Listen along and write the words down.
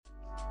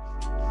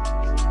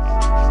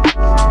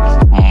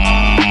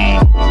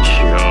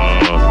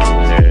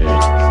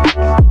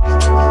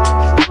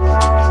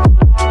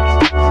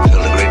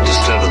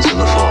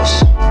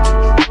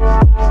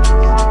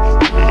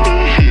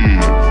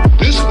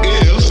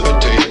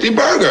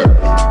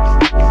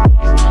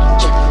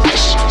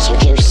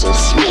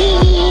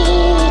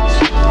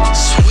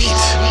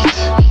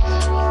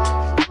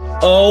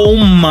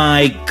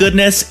my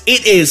goodness.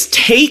 It is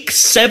take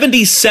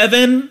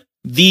 77.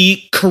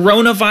 The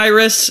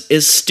coronavirus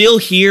is still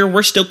here.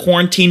 We're still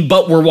quarantined,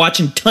 but we're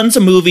watching tons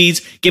of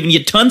movies, giving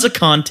you tons of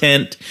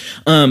content.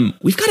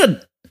 We've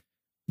got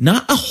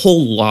not a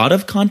whole lot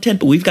of content,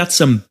 but we've got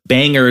some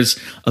bangers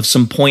of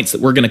some points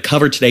that we're going to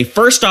cover today.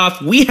 First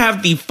off, we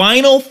have the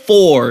Final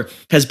Four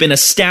has been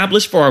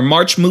established for our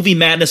March Movie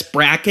Madness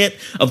bracket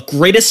of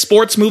greatest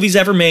sports movies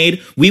ever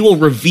made. We will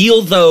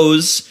reveal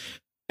those.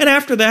 And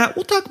after that,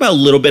 we'll talk about a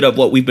little bit of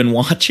what we've been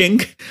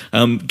watching.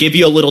 Give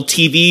you a little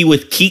TV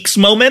with Keeks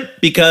moment,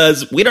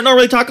 because we don't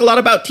normally talk a lot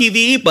about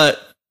TV, but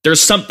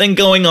there's something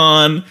going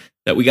on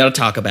that we got to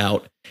talk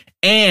about.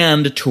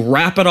 And to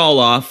wrap it all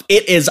off,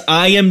 it is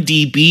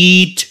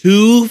IMDb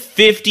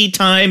 250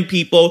 time,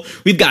 people.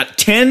 We've got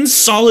 10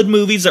 solid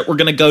movies that we're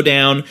going to go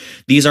down.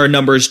 These are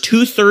numbers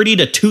 230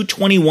 to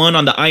 221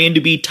 on the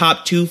IMDb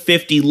top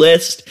 250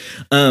 list.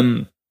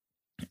 And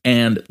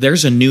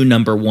there's a new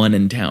number one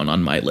in town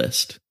on my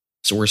list.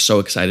 So we're so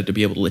excited to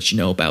be able to let you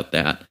know about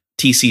that.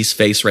 TC's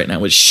face right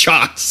now is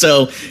shocked.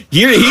 So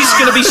he's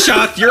going to be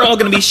shocked. You're all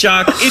going to be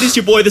shocked. It is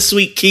your boy, the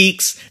Sweet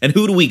Keeks. And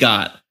who do we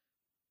got?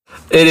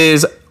 It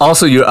is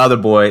also your other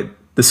boy,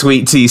 the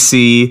Sweet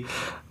TC,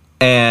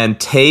 and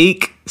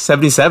take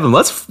 77.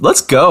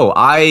 Let's go.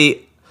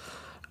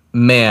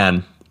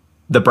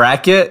 The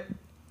bracket,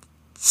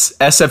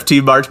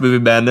 SFT March Movie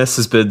Madness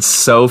has been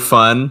so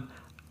fun.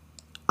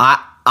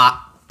 I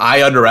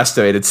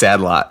underestimated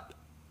Sandlot.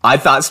 I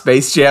thought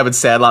Space Jam and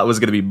Sandlot was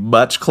going to be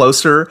much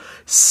closer.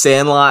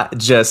 Sandlot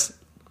just,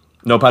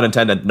 no pun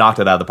intended, knocked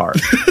it out of the park.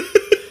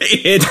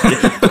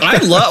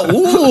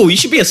 You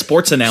should be a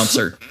sports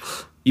announcer.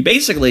 You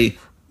basically,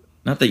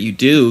 not that you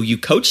do, you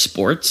coach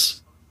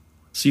sports.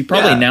 So you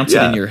probably announce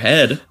it in your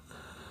head.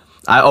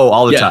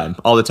 All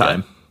the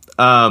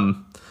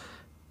time.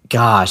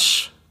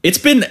 Gosh. It's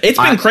been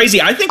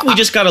crazy. I think we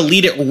just got to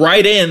lead it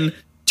right in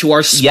to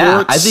our sports.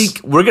 Yeah, I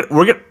think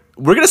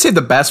we're gonna save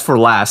the best for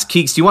last.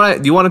 Keeks, do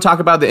you want to talk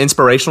about the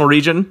inspirational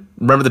region?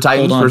 Remember the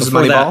Titans versus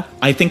Moneyball?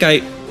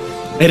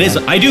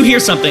 I do hear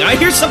something. I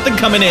hear something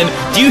coming in.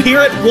 Do you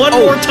hear it one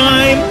more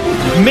time?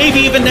 Maybe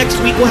even next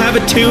week we'll have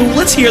it too.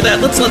 Let's hear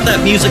that. Let's let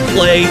that music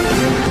play.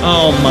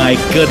 Oh my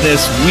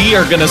goodness. We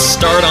are going to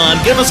start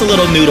on. Give us a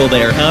little noodle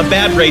there, huh?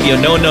 Bad radio.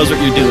 No one knows what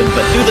you're doing,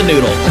 but do the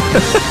noodle.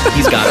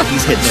 He's got it.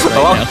 He's hitting it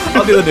right now.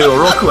 I'll do the noodle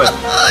real quick.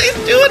 He's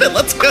doing it.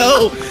 Let's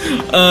go.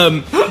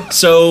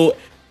 So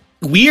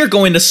we are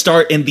going to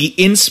start in the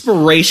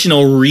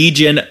inspirational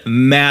region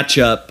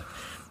matchup.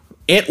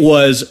 It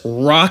was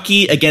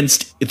Rocky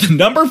against the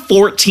number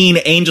 14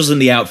 Angels in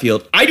the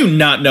Outfield. I do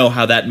not know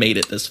how that made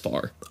it this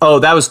far. Oh,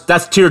 that's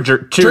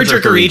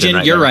tearjerker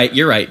region. You're right.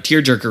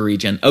 Tearjerker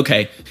region.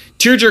 Okay.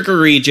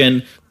 Tearjerker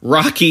region.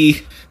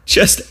 Rocky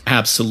just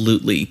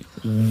absolutely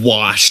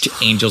washed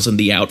Angels in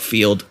the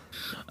Outfield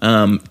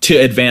to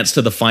advance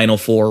to the Final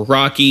Four.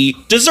 Rocky,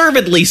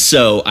 deservedly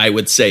so, I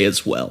would say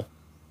as well.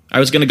 I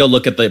was going to go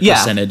look at the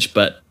percentage,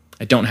 but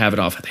I don't have it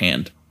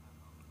offhand.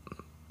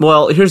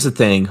 Well, here's the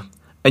thing.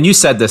 And you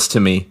said this to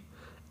me.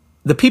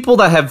 The people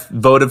that have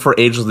voted for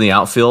Angels in the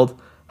Outfield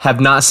have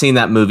not seen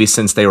that movie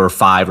since they were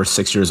 5 or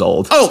 6 years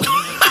old.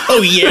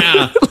 Oh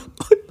yeah.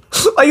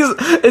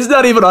 It's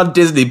not even on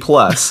Disney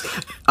Plus.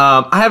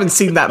 I haven't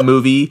seen that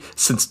movie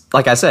since,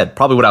 like I said,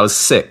 probably when I was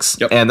 6.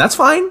 Yep. And that's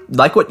fine.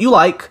 Like what you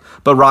like.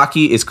 But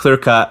Rocky is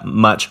clear-cut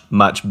much,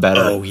 much better.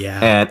 Oh, yeah.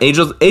 And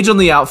Angel in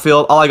the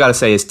Outfield, all I got to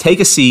say is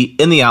take a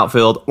seat in the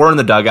outfield or in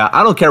the dugout.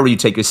 I don't care where you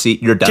take your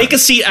seat. You're done. Take a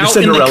seat out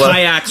in the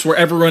kayaks where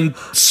everyone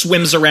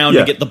swims around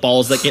to get the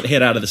balls that get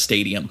hit out of the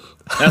stadium.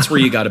 That's where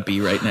you got to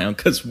be right now,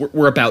 because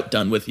we're about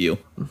done with you.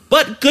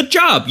 But good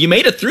job. You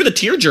made it through the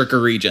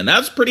tearjerker region. That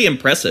was pretty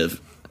impressive.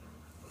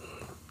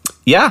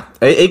 Yeah,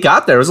 it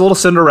got there. It was a little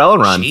Cinderella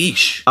run.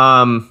 Sheesh.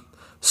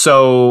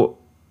 So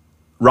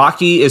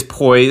Rocky is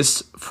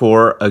poised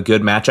for a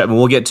good matchup, and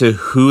we'll get to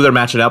who they're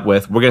matching up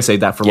with. We're going to save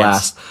that for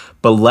last.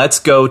 But let's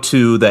go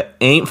to the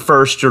ain't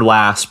first your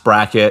last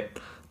bracket,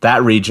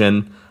 that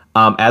region.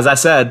 As I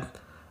said,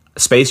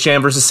 Space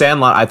Jam versus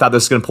Sandlot, I thought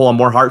this was going to pull on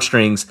more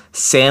heartstrings.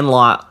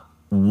 Sandlot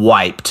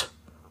wiped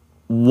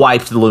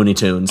the Looney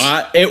Tunes.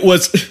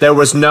 There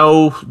was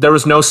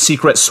no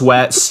secret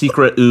sweat,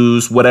 secret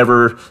ooze,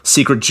 whatever,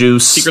 secret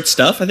juice. Secret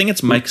stuff? I think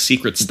it's Mike's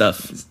secret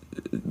stuff.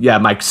 Yeah,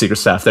 Mike's secret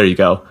stuff. There you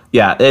go.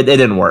 Yeah, it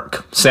didn't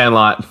work.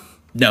 Sandlot.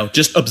 No,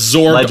 just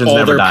absorbed Legends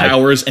all their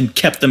powers and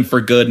kept them for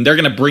good. And they're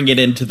going to bring it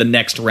into the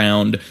next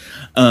round,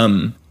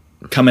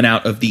 coming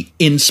out of the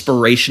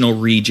inspirational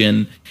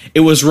region.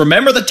 It was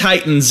Remember the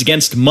Titans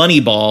against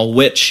Moneyball,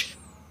 which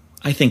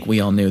I think we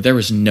all knew there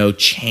was no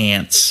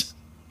chance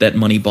that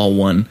Moneyball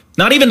won.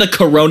 Not even the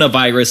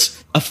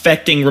coronavirus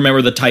affecting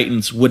Remember the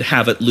Titans would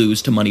have it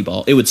lose to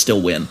Moneyball. It would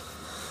still win.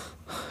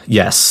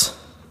 Yes.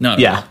 No.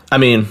 Yeah. I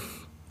mean,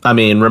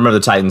 Remember the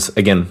Titans,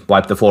 again,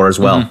 wipe the floor as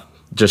well. Mm-hmm.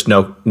 Just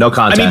no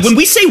contest. I mean, when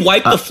we say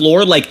wipe the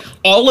floor, like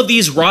all of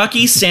these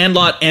Rocky,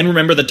 Sandlot, and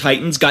Remember the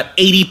Titans got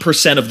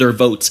 80% of their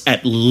votes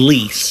at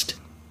least.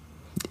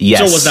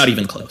 Yes. So it was not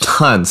even close.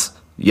 Tons.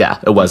 Yeah,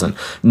 it wasn't.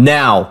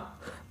 Now,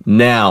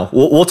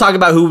 we'll talk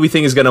about who we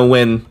think is going to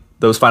win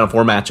those Final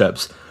Four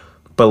matchups.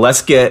 But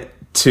let's get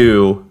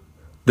to,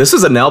 this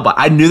is a nail biter.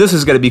 I knew this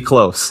was going to be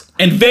close.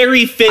 And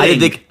very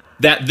fitting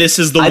that this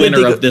is the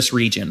winner of this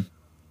region.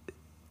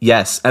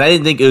 Yes, and I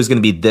didn't think it was going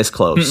to be this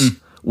close.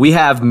 We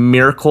have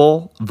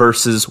Miracle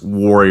versus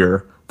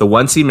Warrior. The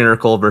 1 seed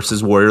Miracle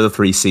versus Warrior, the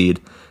 3 seed.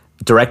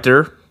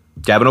 Director,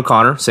 Gavin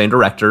O'Connor, same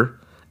director.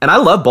 And I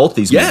love both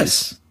these movies.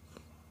 Yes.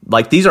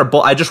 Like, these are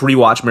both, I just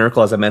rewatched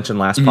Miracle, as I mentioned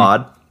last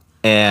pod,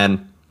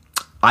 and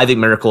I think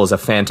Miracle is a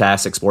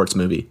fantastic sports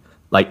movie.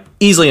 Like,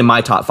 easily in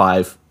my top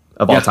 5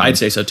 of all time. I'd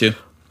say so too.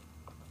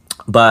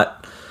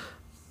 But,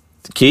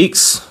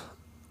 Keeks,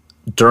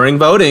 during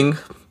voting,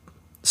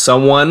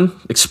 someone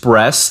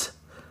expressed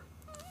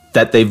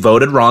that they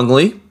voted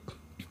wrongly.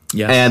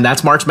 Yes. And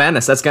that's March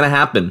Madness. That's going to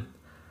happen.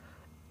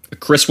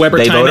 Chris Webber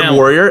They timeout. voted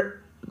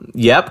Warrior.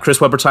 Yep, Chris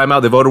Webber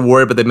timeout. They voted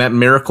Warrior, but they meant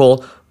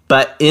Miracle.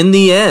 But in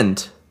the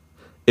end,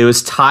 it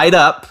was tied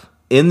up.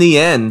 In the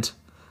end,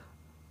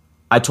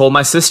 I told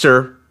my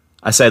sister,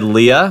 I said,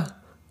 Leah,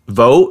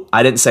 vote.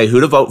 I didn't say who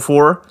to vote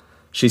for.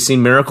 She's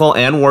seen Miracle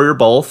and Warrior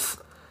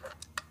both.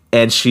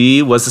 And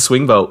she was the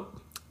swing vote.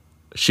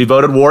 She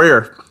voted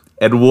Warrior.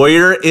 And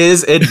Warrior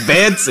is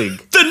advancing.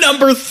 The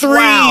number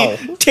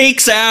 3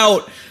 takes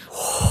out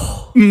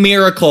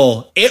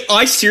Miracle.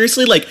 I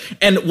seriously, like,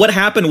 and what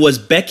happened was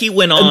Becky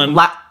went on.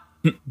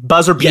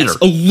 Buzzer beater. Yes,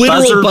 a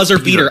literal buzzer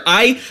beater.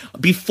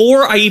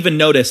 Before I even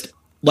noticed,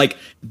 like,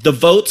 the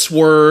votes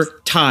were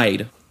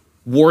tied,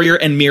 Warrior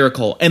and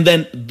Miracle, and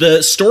then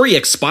the story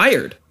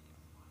expired.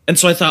 And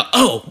so I thought,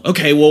 oh,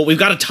 okay, well, we've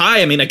got a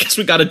tie. I mean, I guess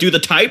we got to do the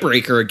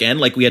tiebreaker again,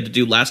 like we had to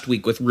do last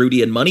week with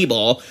Rudy and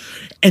Moneyball.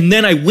 And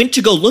then I went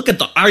to go look at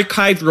the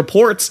archived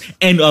reports,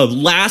 and a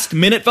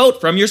last-minute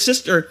vote from your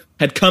sister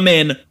had come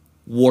in.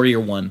 Warrior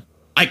won.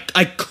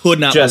 I could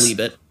not believe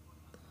it.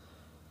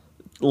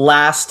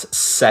 Last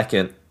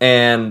second.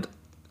 And,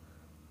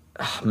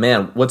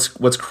 man,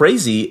 what's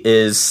crazy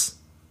is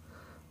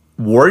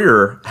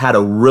Warrior had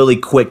a really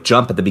quick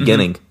jump at the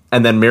beginning.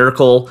 And then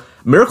Miracle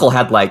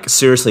had, like,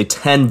 seriously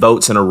 10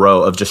 votes in a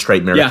row of just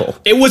straight Miracle.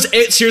 Yeah,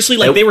 it seriously,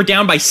 like, they were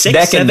down by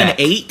 6, 7,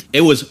 8.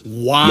 It was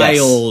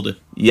wild.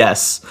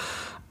 Yes.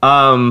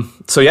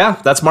 So,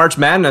 yeah, that's March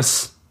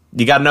Madness.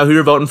 You got to know who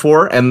you're voting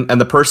for. And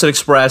the person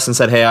expressed and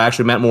said, hey, I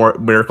actually meant more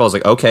Miracle. I was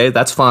like, okay,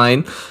 that's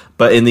fine.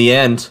 But in the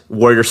end,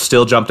 Warrior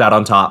still jumped out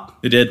on top.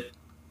 It did.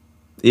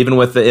 Even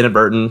with the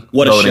inadvertent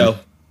What voting. a show.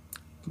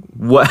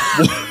 What?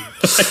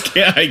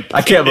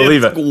 I can't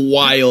believe it.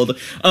 Wild.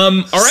 All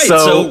right,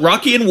 so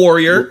Rocky and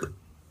Warrior.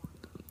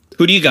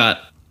 Who do you got?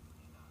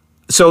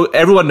 So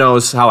everyone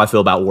knows how I feel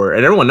about Warrior,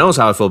 and everyone knows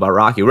how I feel about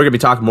Rocky. We're going to be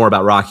talking more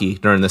about Rocky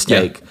during this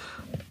take. Yeah.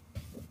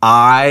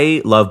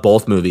 I love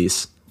both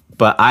movies,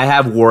 but I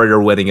have Warrior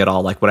winning it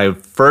all. Like, when I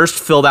first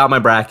filled out my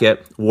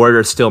bracket, Warrior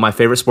is still my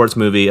favorite sports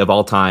movie of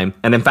all time.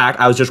 And in fact,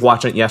 I was just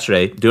watching it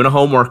yesterday, doing a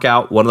home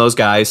workout. One of those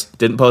guys,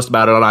 didn't post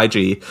about it on IG.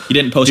 You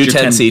didn't post your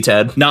 10C,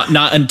 Ted.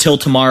 Not until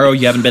tomorrow.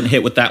 You haven't been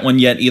hit with that one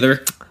yet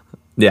either?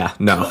 Yeah,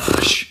 no.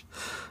 Gosh.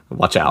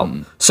 Watch out.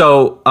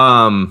 So,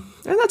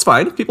 and that's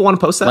fine. If people want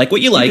to post that, like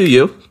what you like. Do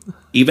you.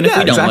 Even if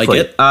we don't like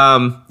it.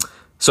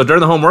 So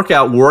during the home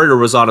workout, Warrior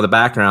was on in the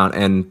background,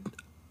 and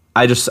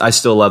I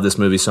still love this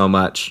movie so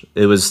much.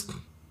 It was,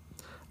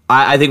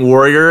 I think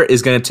Warrior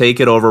is going to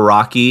take it over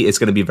Rocky. It's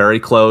going to be very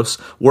close.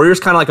 Warrior's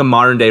kind of like a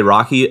modern day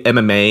Rocky,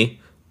 MMA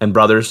and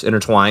brothers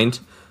intertwined.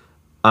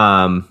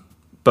 But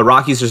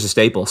Rocky's just a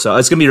staple. So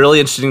it's going to be really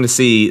interesting to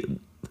see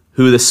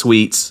who the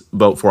Sweets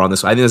vote for on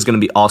this. I think it's going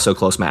to be also a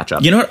close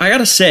matchup. You know what? I got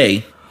to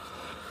say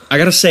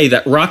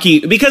that Rocky,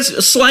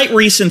 because slight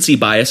recency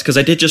bias, because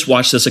I did just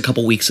watch this a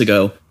couple weeks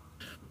ago.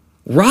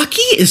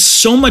 Rocky is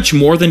so much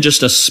more than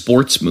just a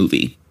sports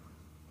movie.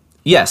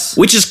 Yes.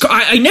 Which is,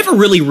 I never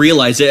really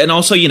realized it. And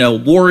also, you know,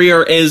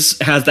 Warrior has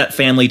that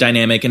family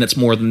dynamic, and it's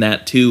more than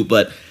that too.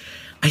 But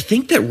I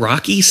think that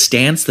Rocky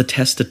stands the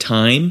test of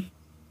time,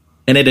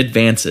 and it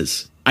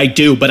advances. I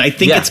do, but I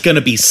think it's going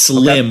to be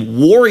slim.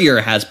 Okay. Warrior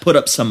has put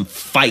up some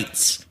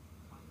fights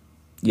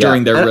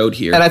during their road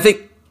here. And I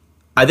think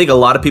a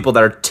lot of people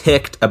that are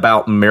ticked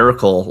about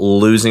Miracle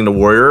losing to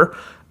Warrior,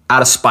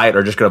 out of spite,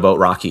 are just going to vote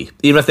Rocky,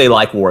 even if they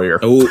like Warrior.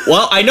 Oh,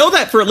 well, I know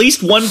that for at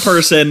least one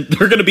person,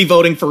 they're going to be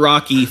voting for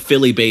Rocky,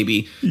 Philly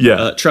baby.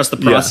 Yeah. Trust the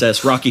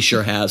process. Yeah. Rocky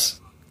sure has.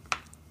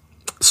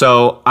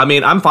 So, I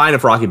mean, I'm fine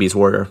if Rocky beats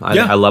Warrior.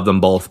 I love them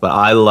both, but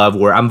I love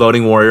Warrior. I'm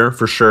voting Warrior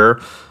for sure.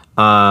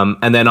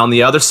 And then on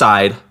the other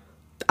side,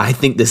 I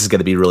think this is going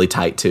to be really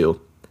tight too.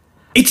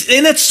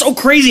 And that's so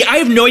crazy. I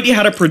have no idea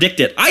how to predict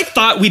it. I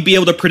thought we'd be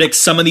able to predict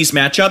some of these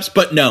matchups,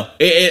 but no,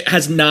 it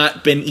has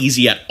not been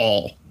easy at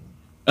all.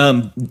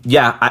 Who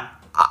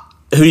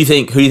do you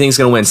think is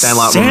going to win?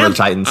 Sandlot or the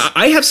Titans?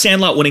 I have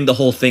Sandlot winning the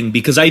whole thing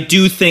because I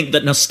do think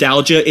that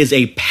nostalgia is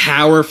a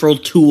powerful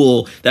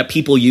tool that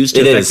people use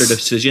to affect their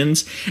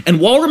decisions. And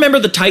while Remember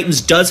the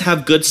Titans does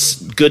have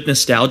good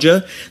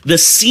nostalgia, the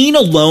scene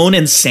alone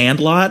in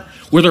Sandlot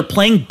where they're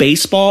playing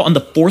baseball on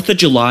the 4th of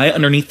July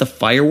underneath the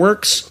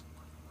fireworks,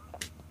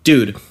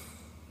 dude,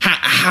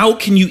 how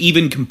can you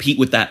even compete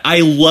with that?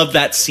 I love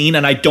that scene,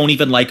 and I don't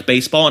even like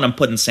baseball, and I'm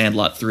putting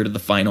Sandlot through to the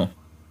final.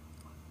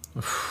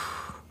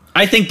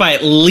 I think by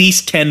at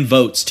least 10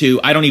 votes, too.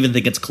 I don't even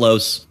think it's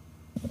close.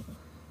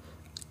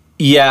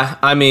 Yeah,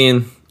 I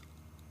mean,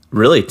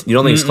 really? You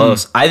don't think it's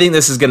close? I think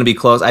this is going to be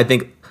close. I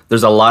think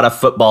there's a lot of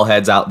football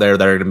heads out there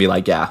that are going to be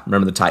like, yeah,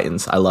 remember the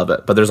Titans. I love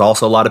it. But there's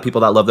also a lot of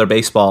people that love their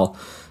baseball.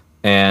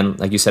 And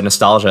like you said,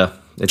 nostalgia.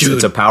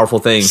 It's a powerful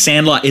thing.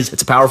 Sandlot is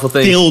it's a powerful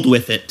thing. Filled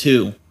with it,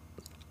 too.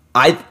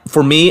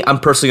 For me, I'm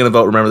personally going to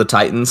vote Remember the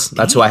Titans.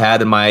 That's who I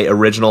had in my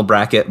original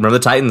bracket. Remember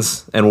the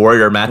Titans and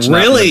Warrior matching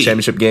up in the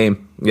championship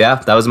game. Yeah,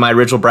 that was my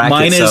original bracket.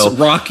 Mine is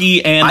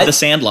Rocky and the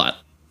Sandlot.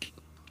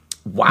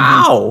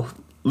 Wow.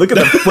 Look at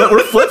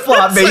we're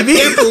flip-flop, baby. I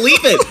can't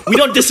believe it. We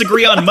don't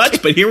disagree on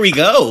much, but here we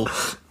go.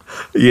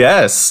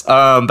 Yes.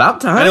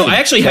 About time. I know. I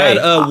actually had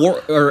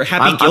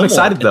Happy Gilmore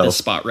excited, at though. this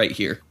spot right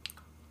here.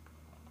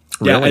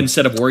 Really? Yeah,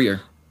 instead of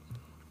Warrior.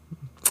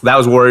 That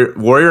was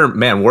Warrior.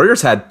 Man,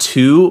 Warriors had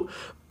 2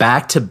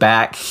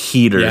 back-to-back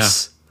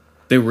heaters.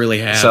 Yeah, they really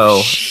have.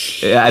 So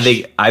yeah,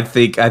 I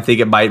think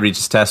it might reach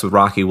its test with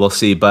Rocky. We'll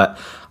see, but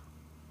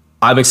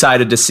I'm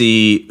excited to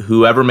see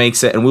whoever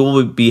makes it, and we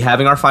will be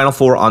having our Final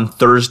Four on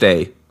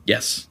Thursday.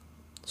 Yes.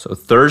 So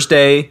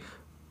Thursday,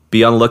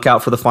 be on the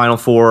lookout for the Final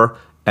Four,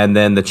 and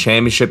then the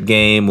championship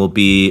game will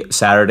be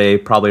Saturday,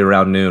 probably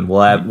around noon.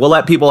 We'll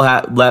let people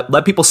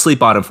let people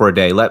sleep on it for a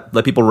day. Let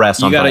people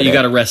rest. You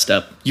gotta rest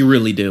up. You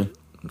really do.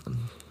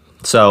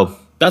 So.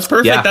 That's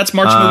perfect. Yeah. That's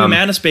March Movie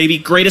Madness, baby.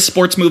 Greatest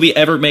sports movie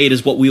ever made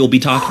is what we will be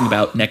talking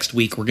about next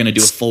week. We're going to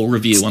do a full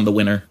review on the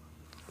winner.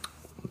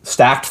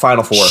 Stacked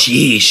Final Four.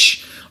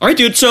 Sheesh. All right,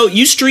 dude. So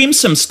you streamed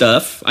some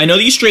stuff. I know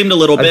that you streamed a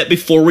little bit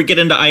before we get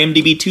into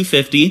IMDb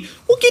 250.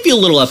 We'll give you a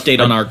little update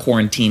on our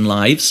quarantine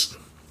lives.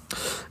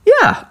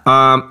 Yeah.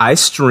 I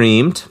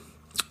streamed.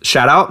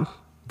 Shout out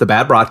the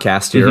Bad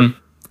Broadcast here. Mm-hmm.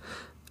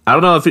 I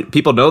don't know if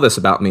people know this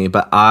about me,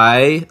 but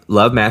I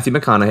love Matthew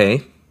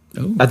McConaughey.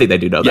 Ooh. I think they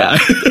do know that.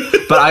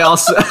 But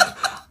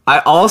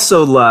I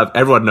also love,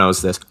 everyone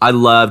knows this, I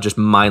love just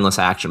mindless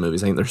action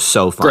movies. I think they're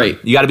so fun.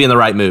 Great. You got to be in the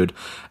right mood.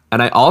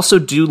 And I also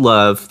do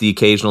love the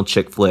occasional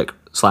chick flick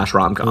 /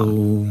 rom-com.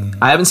 Ooh.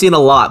 I haven't seen a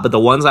lot, but the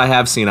ones I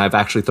have seen I've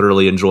actually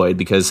thoroughly enjoyed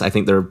because I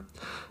think they're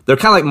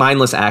kind of like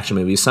mindless action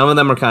movies. Some of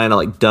them are kind of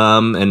like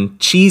dumb and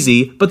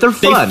cheesy, but they're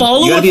fun. They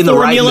follow you a be in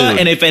formula, the right mood.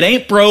 And if it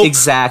ain't broke,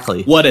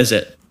 exactly. What is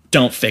it?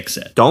 Don't fix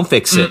it. Don't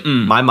fix it.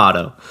 Mm-mm. My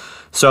motto.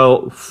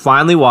 So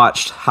finally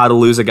watched How to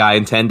Lose a Guy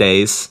in 10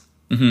 Days.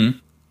 Mm-hmm.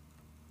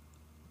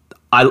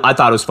 I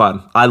thought it was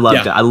fun. I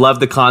loved it. I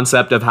love the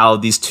concept of how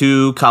these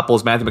two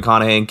couples, Matthew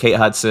McConaughey and Kate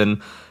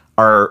Hudson,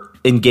 are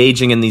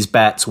engaging in these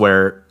bets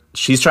where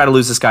she's trying to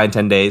lose this guy in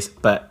 10 days,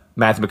 but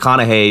Matthew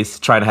McConaughey's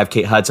trying to have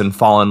Kate Hudson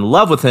fall in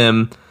love with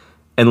him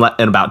in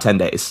about 10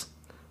 days.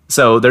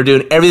 So they're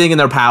doing everything in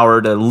their power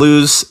to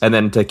lose and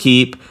then to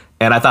keep,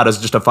 and I thought it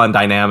was just a fun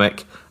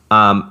dynamic.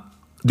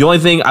 The only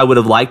thing I would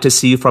have liked to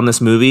see from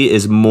this movie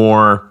is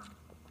more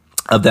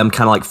of them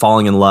kind of like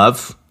falling in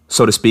love,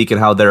 so to speak, and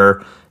how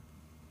they're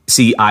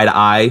see eye to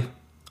eye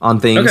on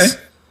things.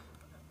 Okay.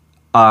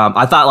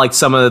 I thought like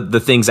some of the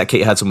things that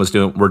Kate Hudson was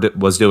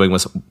doing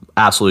was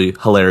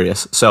absolutely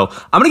hilarious. So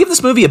I'm gonna give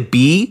this movie a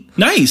B.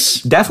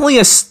 Nice. Definitely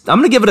I'm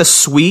gonna give it a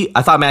sweet.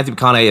 I thought Matthew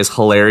McConaughey is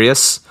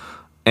hilarious,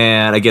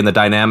 and again the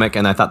dynamic,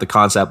 and I thought the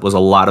concept was a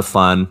lot of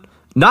fun.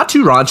 Not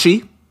too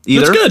raunchy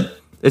either.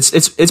 That's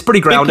good. It's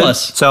pretty grounded. Big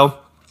plus. So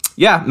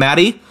yeah,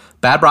 Maddie,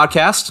 Bad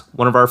Broadcast,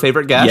 one of our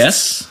favorite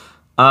guests. Yes.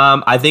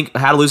 I think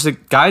How to Lose a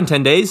Guy in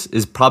 10 Days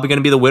is probably going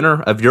to be the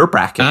winner of your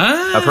bracket.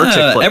 Of her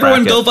chick flick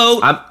everyone bracket. Go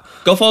vote.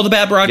 Go follow the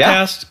Bad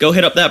Broadcast. Yeah. Go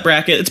hit up that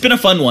bracket. It's been a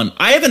fun one.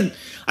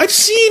 I've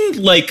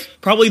seen like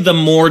probably the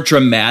more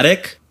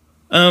dramatic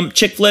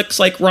chick flicks,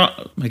 like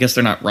I guess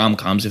they're not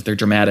rom-coms if they're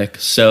dramatic.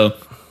 So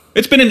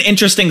it's been an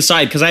interesting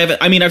side because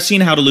I've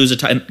seen How to Lose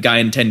a Guy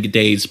in 10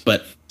 Days,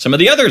 but some of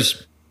the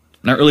others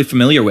I'm not really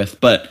familiar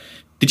with. But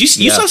you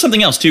saw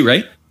something else too,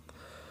 right?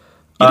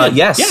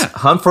 Yes. Yeah.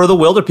 Hunt for the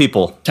Wilder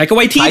People. Taika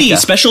Waititi,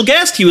 special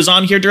guest. He was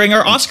on here during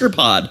our Oscar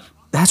pod.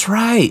 That's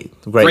right.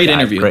 Great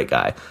interview. Great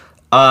guy.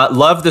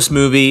 Loved this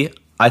movie.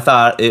 I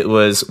thought it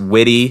was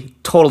witty.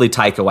 Totally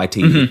Taika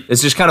Waititi. Mm-hmm.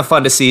 It's just kind of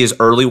fun to see his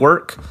early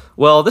work.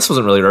 Well, this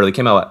wasn't really early. It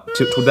came out,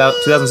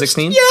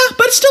 2016? Yeah,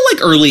 but it's still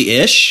like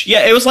early-ish.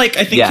 Yeah, it was like,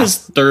 I think his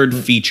third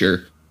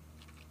feature.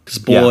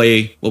 Because What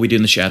We Do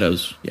in the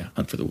Shadows. Yeah,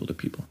 Hunt for the Wilder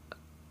People.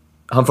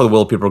 Hunt for the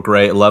Wilder People,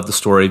 great. Love the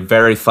story.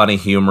 Very funny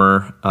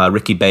humor.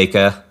 Ricky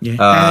Baker. Yeah,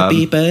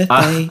 happy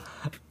birthday.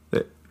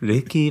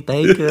 Ricky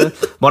Baker.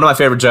 One of my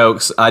favorite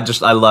jokes. I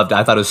loved it.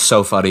 I thought it was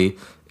so funny.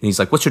 And he's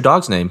like, "What's your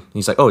dog's name?" And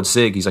he's like, "Oh, it's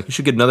Zig." He's like, "You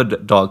should get another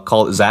dog.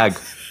 Call it Zag."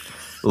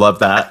 Love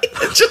that.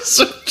 It's just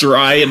so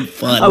dry and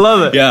fun. I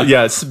love it.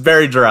 Yeah, it's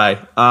very dry.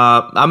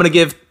 I'm going to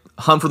give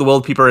Hunt for the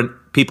Wilder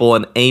People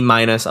an A-.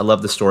 I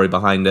love the story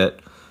behind it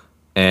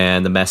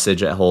and the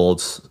message it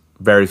holds.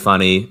 Very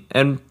funny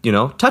and,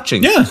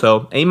 touching. Yeah.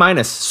 So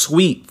A-,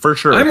 sweet for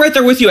sure. I'm right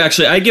there with you,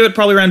 actually. I give it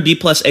probably around B+,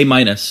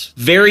 A-.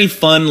 Very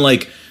fun,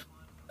 like,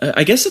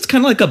 I guess it's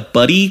kind of like a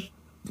buddy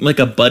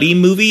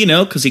movie,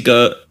 because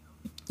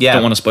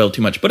don't want to spoil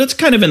too much, but it's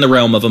kind of in the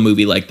realm of a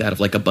movie like that, of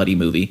like a buddy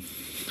movie.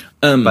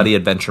 buddy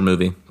adventure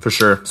movie for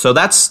sure. So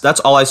that's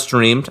all I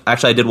streamed.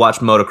 Actually, I did watch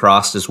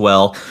Motocross as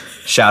well.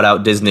 Shout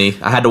out Disney.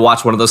 I had to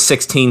watch one of those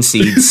 16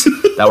 seeds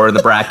that were in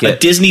the bracket. A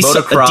Disney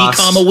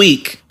decom a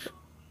week.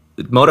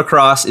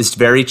 Motocross is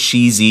very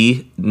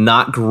cheesy,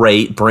 not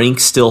great. Brink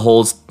still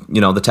holds,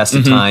 the test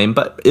of time,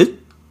 but it's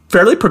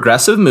fairly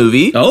progressive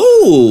movie.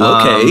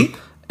 Oh, okay.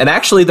 And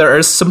actually, there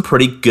is some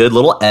pretty good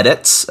little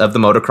edits of the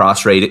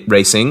motocross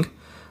racing.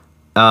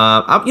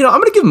 I'm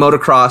going to give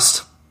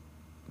Motocross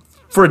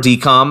for a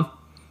decom. I'm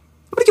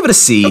going to give it a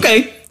C.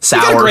 Okay, sour.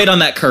 You got a grade on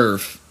that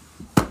curve.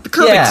 The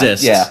curve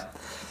exists. Yeah.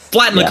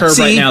 Flatten the curve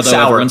C, right now, though.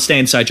 sour. Everyone, stay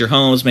inside your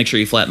homes. Make sure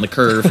you flatten the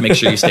curve. Make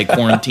sure you stay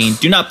quarantined.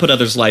 Do not put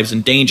others' lives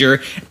in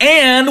danger.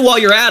 And while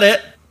you're at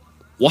it,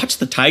 watch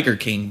The Tiger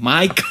King.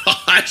 My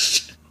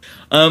gosh.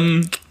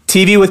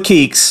 TV with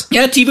Keeks.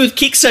 Yeah, TV with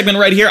Keeks segment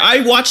right here.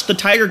 I watched The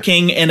Tiger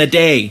King in a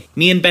day.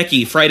 Me and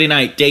Becky, Friday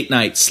night, date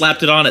night.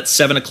 Slapped it on at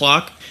 7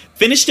 o'clock.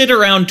 Finished it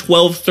around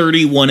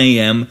 12:30, 1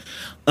 a.m.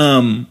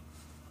 And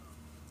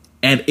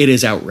it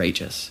is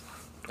outrageous.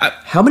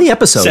 How many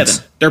episodes?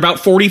 7. They're about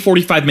 40,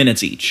 45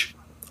 minutes each.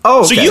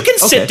 Oh, okay. So you can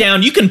sit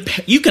down, you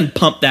can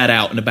pump that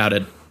out in about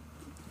a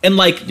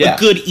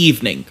good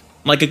evening,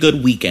 like a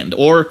good weekend.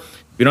 Or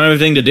if you don't have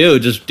anything to do,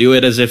 just do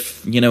it as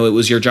if, it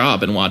was your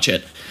job and watch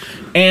it.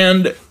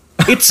 And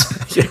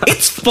it's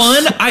it's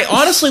fun. I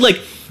honestly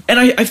and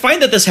I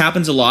find that this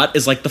happens a lot,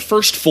 is like the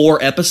first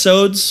 4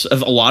 episodes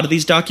of a lot of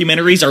these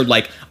documentaries are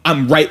like,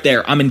 I'm right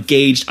there, I'm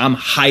engaged, I'm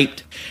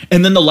hyped.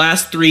 And then the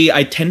last 3,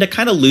 I tend to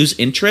kind of lose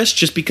interest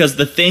just because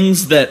the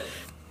things that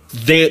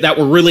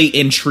were really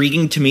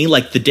intriguing to me,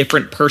 like the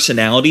different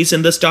personalities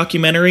in this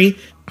documentary,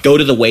 go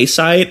to the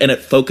wayside, and it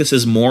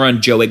focuses more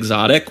on Joe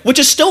Exotic, which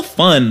is still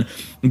fun,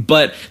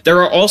 but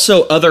there are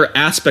also other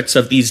aspects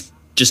of these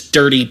just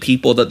dirty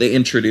people that they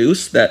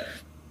introduce that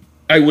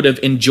I would have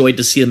enjoyed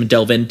to see them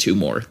delve into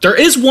more. There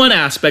is one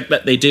aspect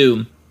that they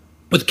do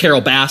with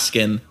Carol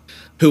Baskin,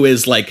 who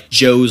is like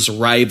Joe's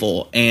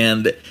rival,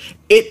 and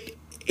it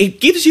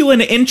gives you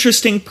an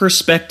interesting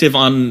perspective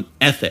on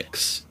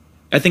ethics.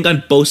 I think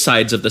on both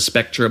sides of the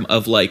spectrum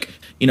of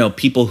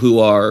people who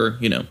are,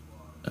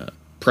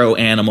 pro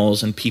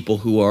animals and people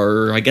who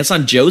are, I guess,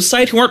 on Joe's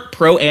side who aren't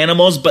pro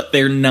animals, but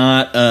they're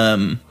not,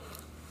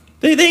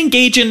 they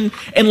engage in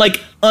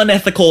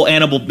unethical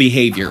animal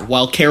behavior,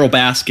 while Carol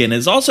Baskin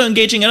is also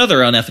engaging in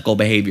other unethical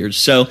behaviors.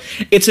 So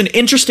it's an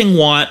interesting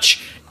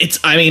watch.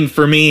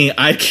 For me,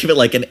 I'd give it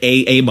like an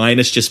A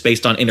minus just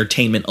based on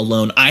entertainment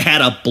alone. I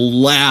had a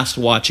blast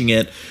watching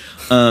it.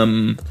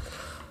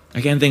 I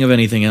can't think of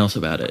anything else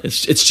about it.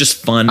 It's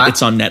just fun.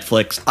 It's on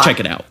Netflix. Check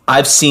it out.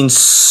 I've seen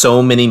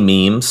so many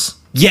memes.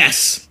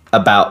 Yes.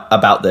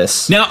 About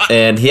this. Now,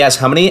 and he has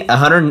how many?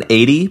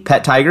 180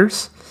 pet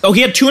tigers? Oh,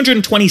 he had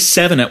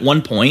 227 at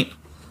one point.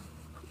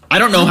 I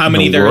don't know how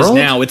many there is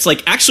now. It's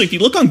like, actually, if you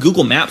look on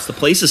Google Maps, the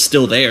place is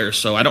still there.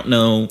 So I don't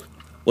know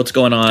what's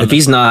going on. If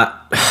he's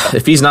not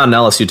an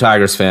LSU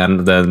Tigers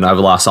fan, then I've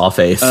lost all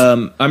faith.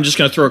 I'm just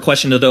going to throw a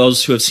question to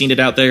those who have seen it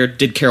out there.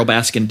 Did Carol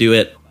Baskin do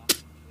it? I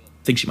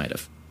think she might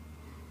have.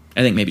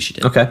 I think maybe she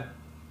did. Okay.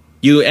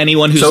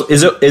 Anyone who's... So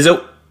is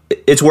it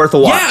it's worth a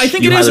watch? Yeah, I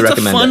think it is. It's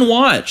a fun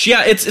watch.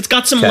 Yeah, it's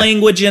got some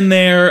language in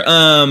there.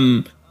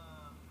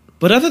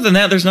 But other than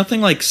that, there's nothing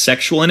like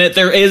sexual in it.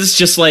 There is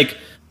just like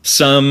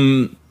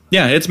some...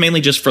 Yeah, it's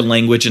mainly just for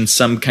language, and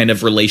some kind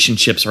of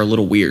relationships are a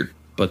little weird.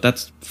 But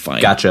that's fine.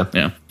 Gotcha.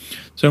 Yeah.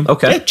 So,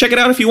 yeah, check it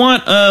out if you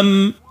want.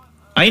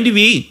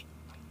 IMDb.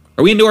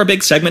 Are we into our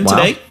big segment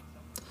today?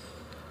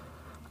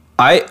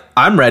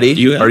 I'm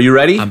ready. Are you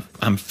ready? I'm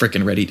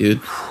freaking ready,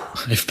 dude.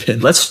 I've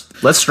been.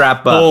 Let's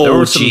wrap up. There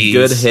were some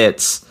good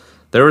hits.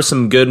 There were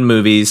some good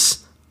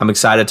movies. I'm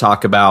excited to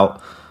talk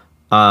about.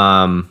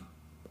 And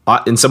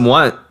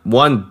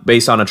one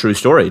based on a true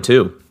story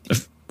too,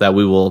 that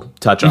we will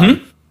touch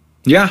on.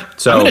 Yeah.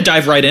 So I'm going to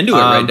dive right into it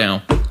right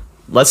now.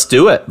 Let's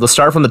do it. Let's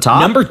start from the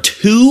top. Number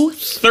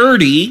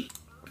 230.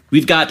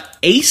 We've got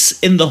Ace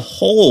in the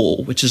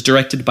Hole, which is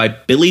directed by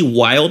Billy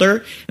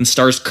Wilder and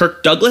stars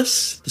Kirk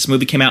Douglas. This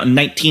movie came out in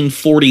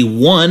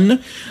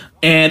 1941,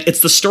 and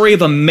it's the story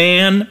of a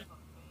man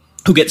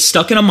who gets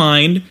stuck in a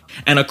mine,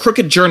 and a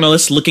crooked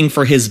journalist looking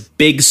for his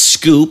big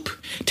scoop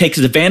takes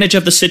advantage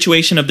of the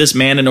situation of this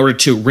man in order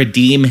to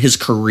redeem his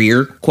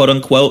career, quote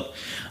unquote.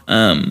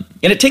 And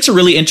it takes a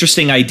really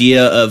interesting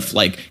idea of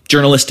like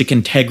journalistic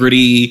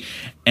integrity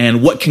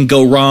and what can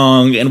go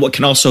wrong and what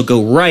can also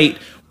go right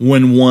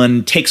when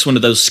one takes one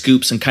of those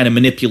scoops and kind of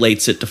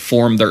manipulates it to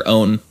form their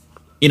own,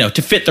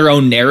 to fit their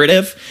own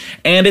narrative.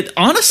 And it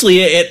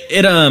honestly,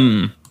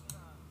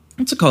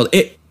 what's it called?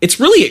 It's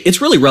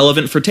really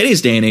relevant for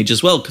today's day and age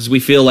as well, because we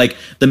feel like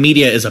the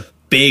media is a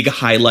big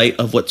highlight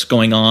of what's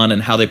going on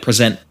and how they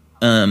present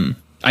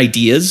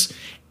ideas.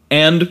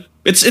 And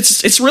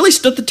it's really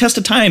stood the test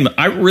of time.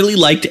 I really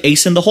liked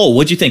Ace in the Hole.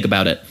 What'd you think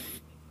about it?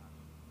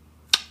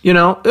 It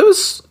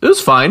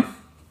was fine.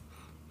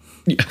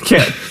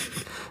 Yeah.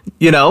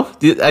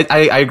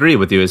 I agree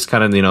with you. It's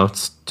kind of,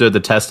 stood the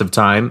test of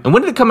time. And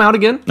when did it come out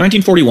again?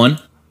 1941.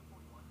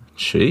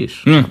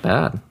 Sheesh. Not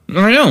bad.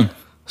 I know.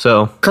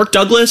 So Kirk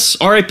Douglas,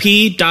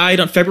 RIP, died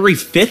on February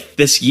 5th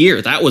this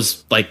year. That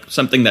was like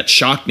something that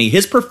shocked me.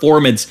 His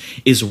performance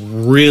is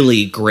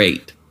really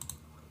great.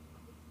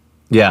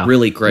 Yeah.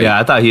 Really great. Yeah,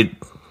 I thought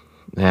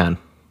when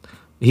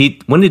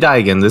did he die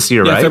again? This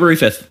year, Yeah, right? February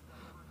 5th.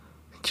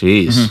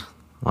 Jeez.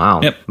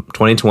 Wow. Yep.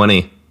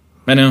 2020.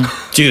 I know.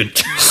 Dude,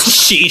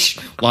 sheesh.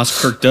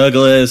 Lost Kirk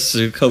Douglas,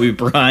 Kobe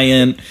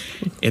Bryant.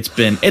 It's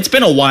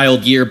been a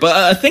wild year.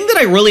 But a thing that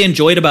I really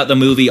enjoyed about the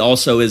movie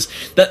also is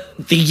that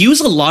they use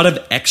a lot of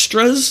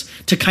extras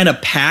to kind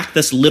of pack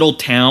this little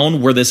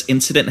town where this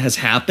incident has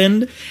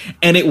happened.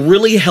 And it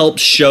really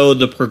helps show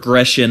the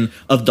progression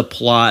of the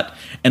plot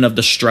and of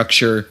the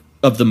structure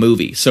of the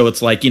movie. So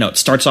it's like, it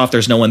starts off,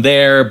 there's no one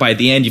there. By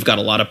the end, you've got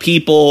a lot of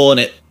people, and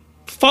it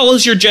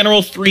follows your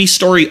general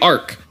 3-story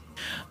arc.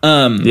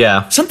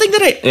 Yeah. Something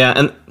that I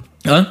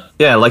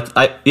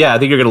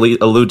think you're going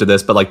to allude to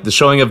this, but like the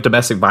showing of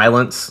domestic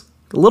violence,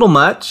 a little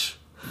much.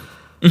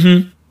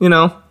 Mm-hmm.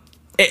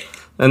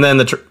 And then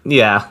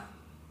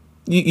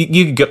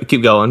you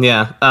keep going,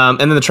 yeah. And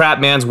then the trap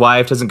man's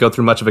wife doesn't go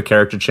through much of a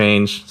character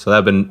change, so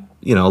that'd been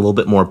a little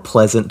bit more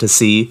pleasant to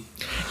see.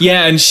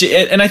 Yeah,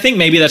 and I think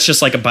maybe that's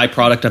just like a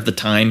byproduct of the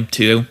time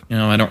too.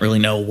 I don't really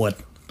know what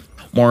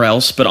more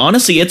else, but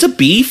honestly, it's a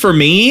B for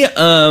me.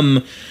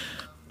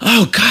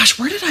 Oh gosh,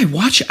 where did I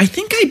watch it? I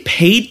think I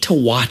paid to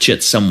watch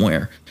it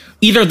somewhere.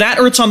 Either that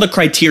or it's on the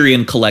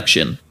Criterion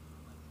Collection.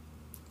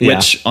 Yeah.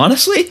 Which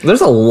honestly,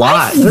 there's a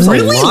lot. I There's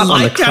really a lot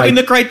like having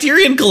the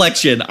Criterion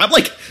Collection. I'm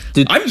like,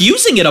 I'm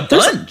using it a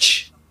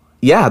bunch.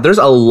 Yeah, there's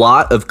a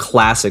lot of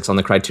classics on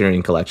the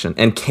Criterion Collection.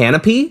 And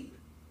Canopy?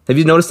 Have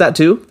you noticed that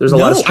too? There's a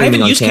lot of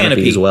streaming on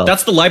Canopy as well.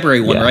 That's the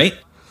library one, right?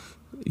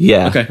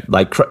 Yeah. Okay.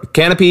 Like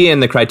Canopy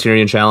and the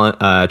Criterion channel.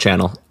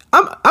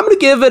 I'm going to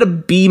give it a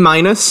B-.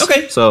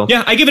 Okay. So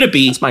yeah, I give it a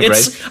B. That's my grade.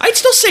 I'd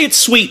still say it's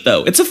sweet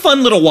though. It's a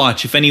fun little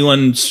watch if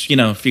anyone's,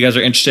 if you guys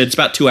are interested. It's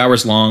about 2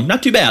 hours long.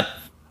 Not too bad.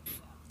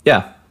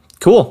 Yeah.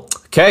 Cool.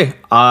 Okay.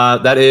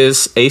 That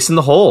is Ace in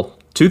the Hole.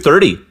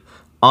 2:30.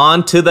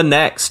 On to the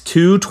next.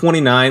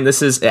 2:29.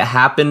 This is It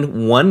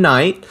Happened One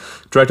Night,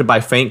 directed by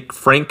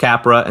Frank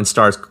Capra and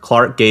stars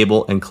Clark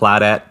Gable and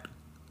Claudette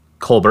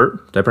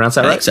Colbert. Did I pronounce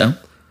that right? I think so.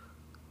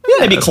 Yeah,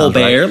 maybe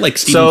Colbert, like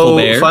Stephen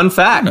Colbert. Fun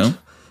fact.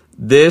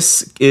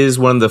 This is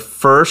one of the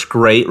first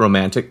great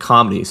romantic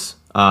comedies,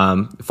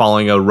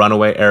 following a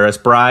runaway heiress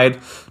bride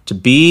to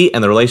be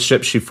and the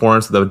relationship she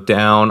forms with the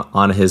down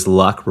on his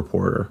luck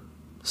reporter.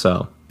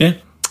 So, yeah.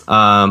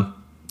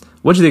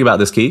 What'd you think about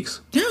this, Keeks?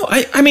 No,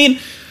 I mean,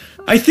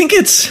 I think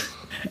it's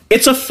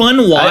a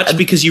fun watch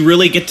because you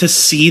really get to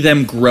see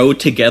them grow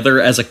together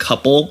as a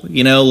couple,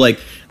 like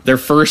their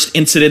first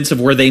incidents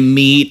of where they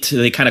meet,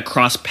 they kind of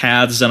cross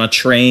paths on a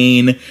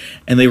train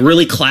and they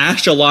really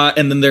clash a lot.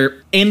 And then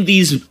they're in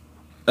these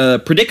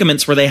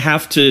predicaments where they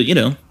have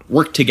to,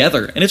 work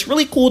together. And it's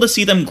really cool to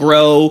see them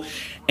grow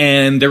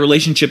and their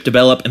relationship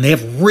develop. And they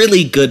have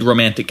really good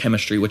romantic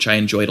chemistry, which I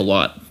enjoyed a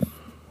lot.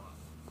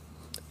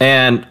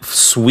 And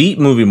sweet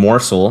movie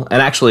morsel.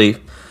 And actually,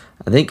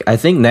 I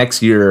think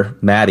next year,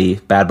 Maddie,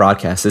 Bad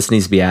Broadcast, this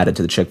needs to be added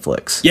to the chick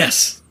flicks.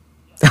 Yes.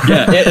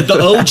 Yeah, the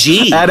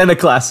OG. Add in a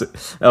classic.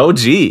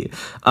 OG.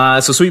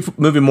 So sweet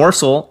movie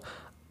morsel.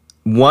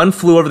 One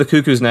Flew Over the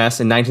Cuckoo's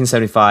Nest in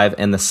 1975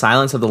 and The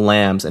Silence of the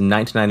Lambs in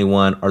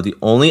 1991 are the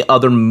only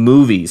other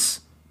movies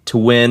to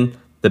win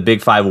the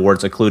Big Five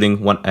awards,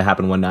 including It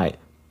Happened One Night.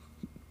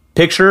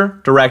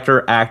 Picture,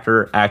 director,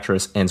 actor,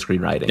 actress, and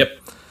screenwriting. Yep.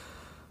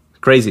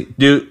 Crazy.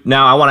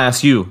 Now I want to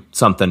ask you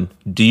something.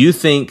 Do you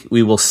think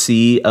we will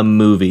see a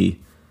movie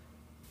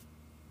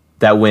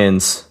that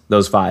wins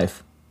those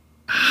five?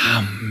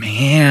 Oh,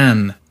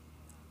 man.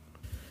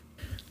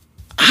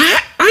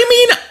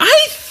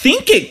 I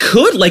think it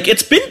could. Like,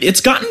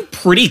 it's gotten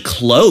pretty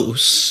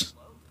close.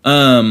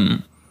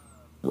 You've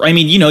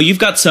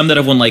got some that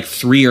have won like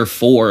 3 or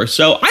 4.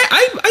 So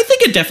I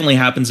think it definitely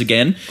happens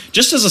again.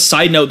 Just as a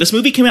side note, this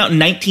movie came out in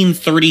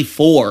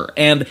 1934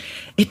 and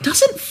it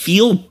doesn't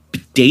feel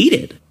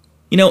dated.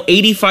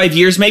 85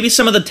 years, maybe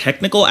some of the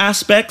technical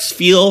aspects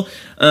feel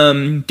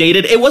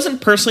dated. It wasn't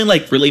personally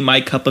like really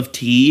my cup of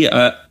tea.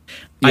 I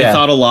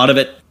thought a lot of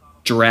it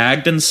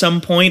dragged in some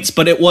points,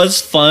 but it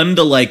was fun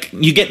to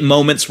you get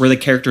moments where the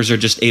characters are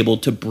just able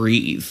to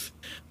breathe.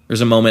 There's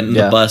a moment in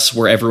the bus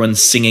where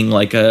everyone's singing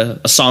like a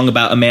song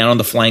about a man on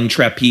the flying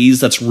trapeze.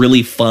 That's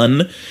really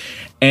fun.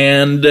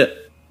 And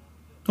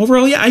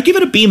overall, I give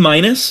it a B-.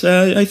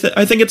 I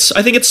think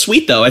it's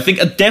sweet though. I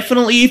think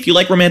definitely if you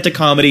like romantic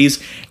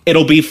comedies,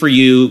 it'll be for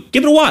you.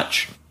 Give it a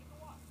watch.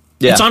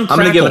 Yeah, it's on Crackle. I'm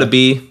gonna give it a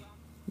B.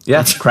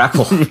 Yeah,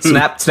 Crackle.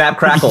 snap,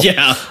 Crackle.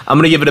 Yeah, I'm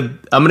gonna give it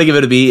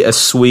a B. A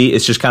sweet.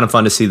 It's just kind of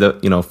fun to see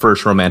the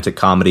first romantic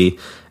comedy.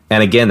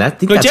 And again,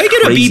 did I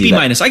get a B, B-?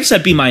 I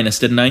said B-,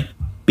 didn't I?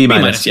 B-.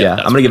 Yeah.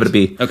 I'm gonna give it a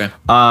B. Okay.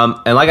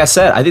 And like I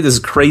said, I think this is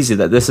crazy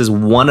that this is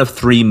one of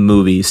 3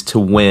 movies to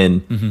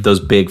win those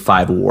Big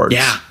 5 awards.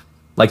 Yeah.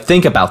 Like,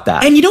 think about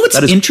that. And you know what's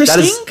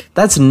interesting?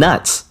 That's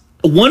nuts.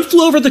 One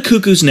Flew Over the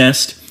Cuckoo's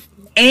Nest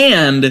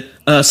and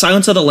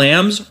Silence of the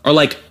Lambs are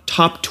like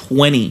top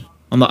 20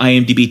 on the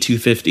IMDb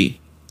 250.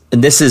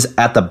 And this is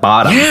at the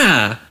bottom.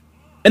 Yeah.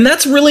 And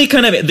that's really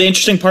kind of the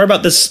interesting part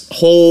about this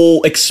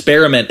whole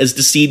experiment, is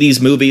to see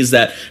these movies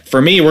that,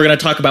 for me, we're going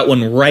to talk about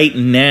one right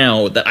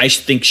now that I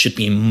think should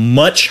be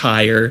much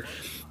higher.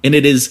 And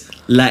it is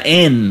La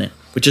Haine,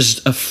 which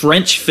is a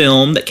French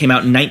film that came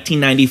out in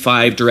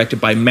 1995,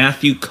 directed by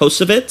Matthew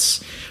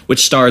Kassovitz,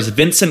 which stars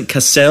Vincent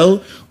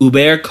Cassel,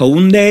 Hubert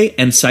Kounde,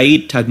 and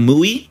Saïd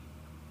Taghmoui.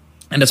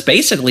 And it's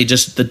basically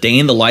just the day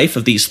in the life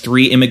of these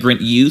 3 immigrant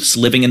youths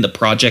living in the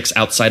projects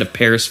outside of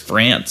Paris,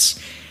 France.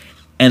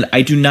 And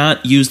I do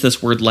not use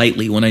this word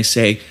lightly when I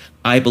say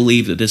I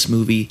believe that this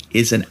movie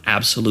is an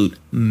absolute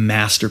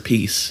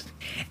masterpiece.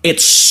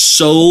 It's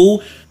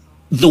so...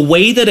 the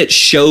way that it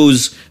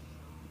shows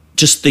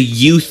just the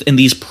youth in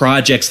these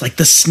projects, like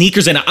the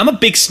sneakers. And I'm a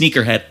big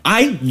sneakerhead.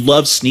 I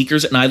love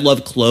sneakers and I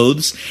love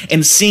clothes.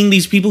 And seeing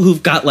these people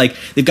who've got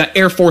they've got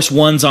Air Force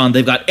Ones on,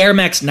 they've got Air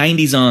Max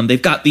 90s on,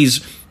 they've got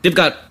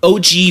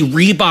OG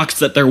Reeboks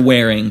that they're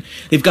wearing,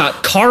 they've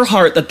got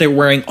Carhartt that they're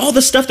wearing. All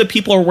the stuff that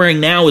people are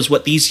wearing now is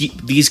what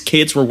these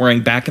kids were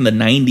wearing back in the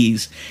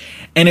 90s.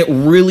 And it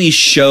really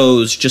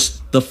shows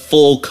just the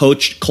full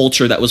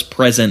culture that was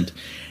present.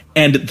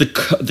 And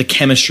the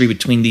chemistry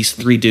between these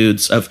 3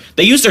 dudes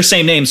they use their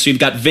same names. So you've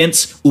got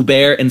Vince,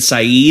 Hubert, and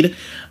Saïd.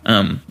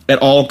 It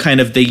all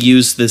kind of, they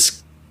use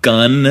this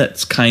gun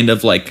that's kind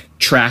of like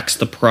tracks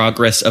the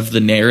progress of the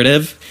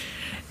narrative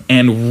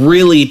and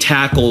really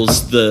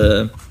tackles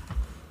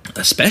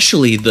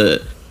especially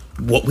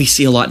what we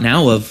see a lot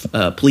now of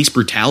police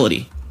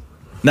brutality.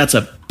 And that's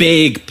a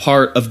big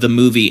part of the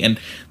movie. And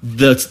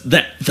the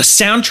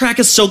soundtrack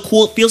is so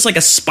cool. It feels like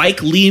a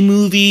Spike Lee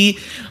movie.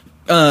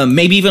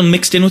 Maybe even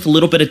mixed in with a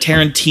little bit of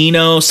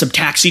Tarantino, some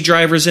Taxi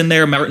Drivers in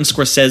there, Martin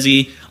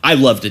Scorsese. I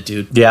loved it,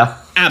 dude. Yeah.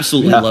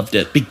 Absolutely loved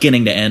it,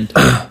 beginning to end.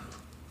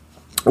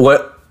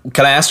 What,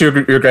 can I ask you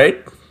your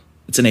grade?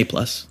 It's an A+.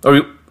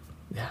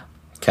 Yeah.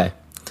 Okay.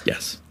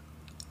 Yes.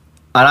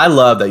 And I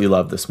love that you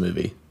love this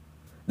movie.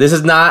 This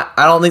is not,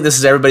 I don't think this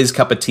is everybody's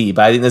cup of tea,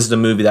 but I think this is a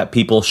movie that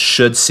people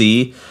should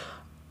see.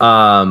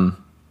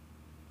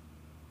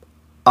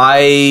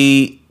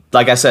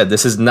 Like I said,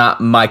 this is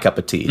not my cup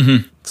of tea.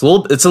 Mm-hmm.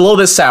 It's a little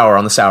bit sour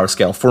on the sour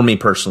scale for me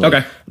personally.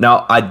 Okay.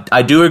 Now,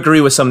 I do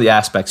agree with some of the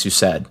aspects you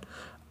said.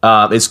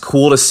 It's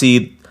cool to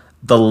see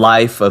the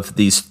life of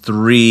these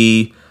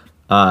 3,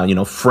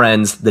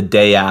 friends the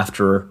day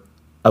after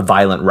a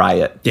violent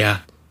riot. Yeah.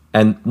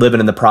 And living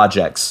in the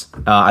projects.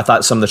 I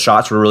thought some of the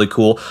shots were really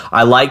cool.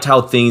 I liked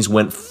how things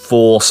went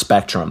full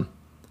spectrum.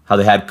 How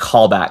they had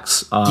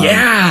callbacks.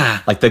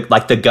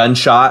 Like the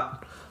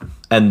gunshot,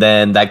 and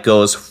then that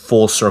goes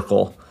full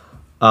circle.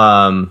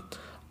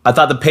 I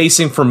thought the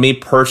pacing for me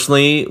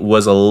personally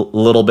was a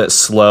little bit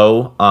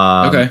slow.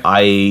 Okay.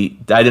 I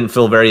didn't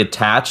feel very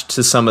attached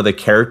to some of the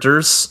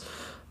characters.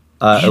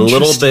 A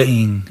little bit.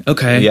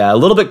 Okay. Yeah, a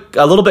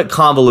little bit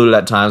convoluted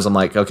at times. I'm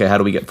like, okay, how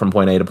do we get from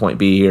point A to point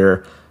B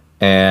here?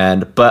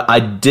 But I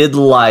did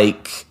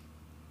like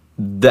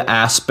the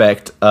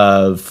aspect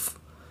of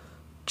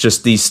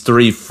just these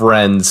 3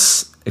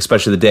 friends,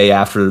 especially the day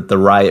after the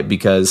riot,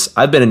 because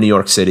I've been in New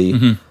York City.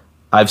 Mm-hmm.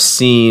 I've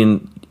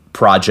seen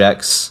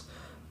projects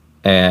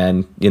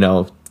and,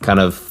 kind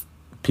of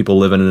people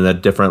living in a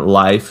different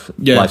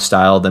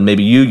lifestyle than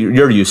maybe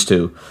you're used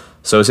to.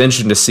 So it's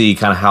interesting to see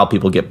kind of how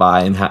people get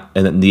by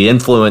and the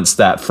influence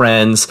that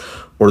friends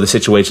or the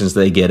situations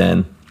they get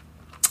in.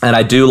 And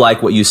I do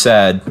like what you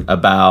said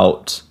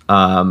about,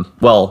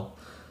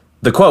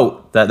 the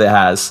quote that it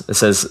has. It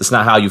says, "It's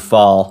not how you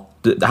fall.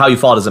 How you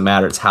fall doesn't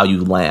matter. It's how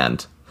you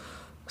land."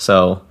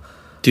 So,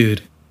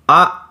 dude,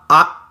 like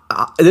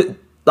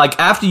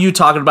after you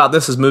talking about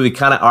this movie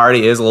kind of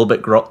already is a little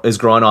bit is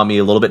growing on me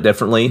a little bit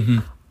differently.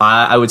 Mm-hmm.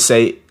 I would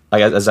say,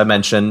 like as I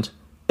mentioned,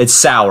 it's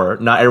sour.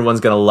 Not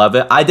everyone's gonna love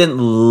it. I didn't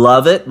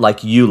love it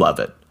like you love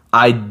it.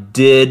 I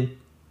didn't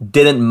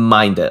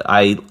mind it.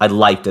 I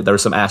liked it. There were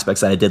some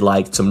aspects that I did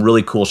like. Some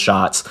really cool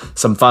shots.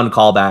 Some fun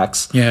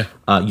callbacks. Yeah.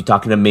 You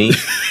talking to me?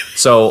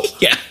 So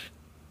yeah.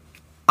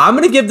 I'm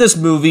gonna give this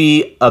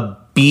movie a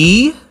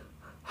B.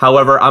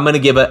 However, I'm gonna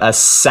give it a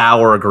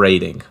sour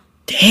grading.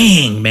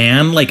 Dang,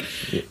 man. Like,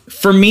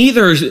 for me,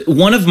 there's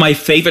one of my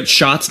favorite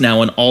shots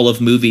now in all of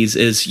movies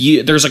is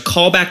there's a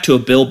callback to a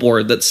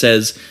billboard that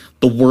says,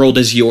 "The world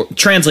is yours."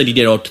 Translated,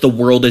 to "The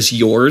world is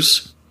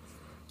yours."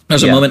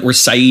 There's a moment where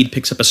Saïd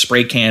picks up a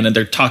spray can and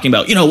they're talking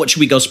about, what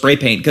should we go spray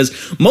paint? Because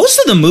most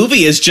of the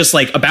movie is just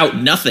like about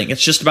nothing.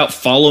 It's just about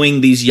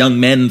following these young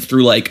men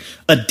through like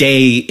a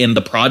day in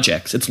the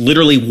projects. It's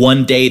literally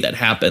one day that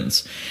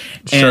happens.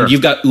 Sure. And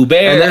you've got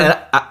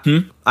Hubert.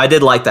 I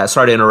did like that.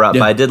 Sorry to interrupt,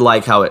 but I did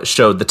like how it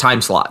showed the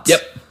time slots. Yep.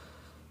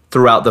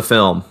 Throughout the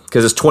film,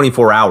 because it's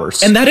 24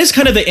 hours. And that is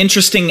kind of the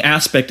interesting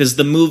aspect, is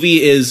the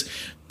movie is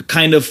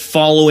kind of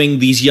following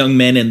these young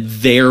men in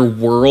their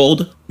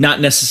world, not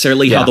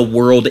necessarily how the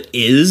world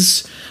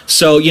is.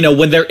 So,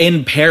 when they're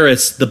in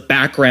Paris, the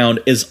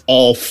background is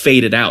all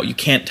faded out. You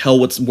can't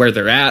tell where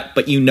they're at,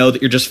 but that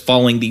you're just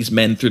following these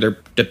men through their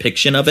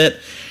depiction of it.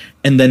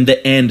 And then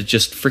the end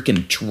just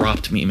freaking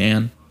dropped me,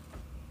 man.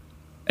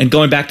 And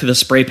going back to the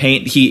spray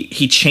paint,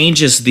 he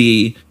changes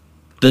the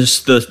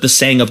the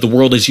saying of the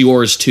world is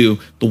yours to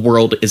the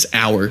world is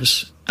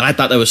ours. And I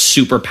thought that was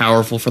super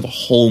powerful for the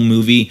whole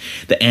movie.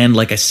 The end,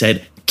 like I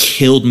said,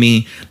 killed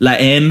me. La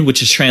haine,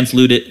 which is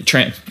translated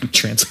to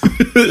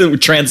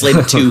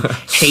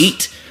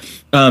hate,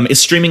 is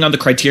streaming on the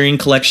Criterion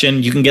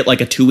Collection. You can get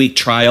like a 2-week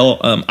trial.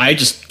 I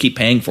just keep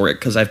paying for it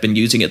because I've been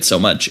using it so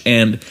much,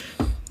 and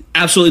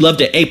absolutely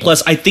loved it. A+.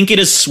 I think it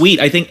is sweet.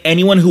 I think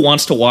anyone who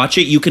wants to watch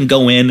it, you can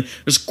go in.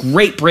 There's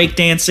great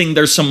breakdancing.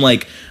 There's some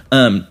like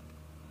some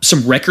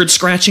record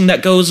scratching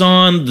that goes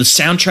on. The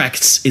soundtrack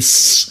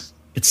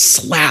it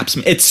slaps.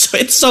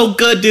 It's so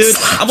good, dude.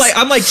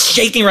 I'm like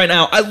shaking right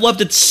now. I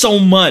loved it so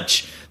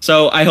much.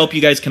 So I hope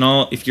you guys can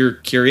all, if you're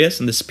curious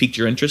and this piqued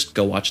your interest,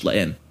 go watch La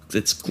Haine.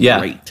 It's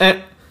great.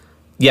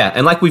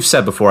 And like we've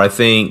said before, I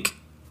think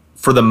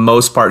for the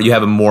most part you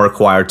have a more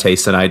acquired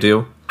taste than I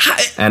do.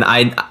 And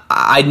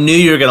I knew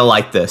you were going to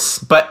like this.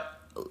 But,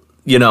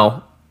 you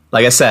know,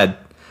 like I said,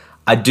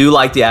 I do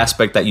like the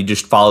aspect that you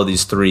just follow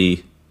these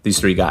three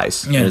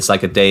guys. Yeah. And it's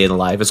like a day in the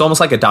life. It's almost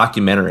like a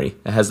documentary.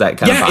 It has that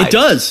kind of vibe. Yeah, it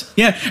does.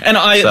 Yeah. And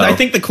I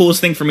think the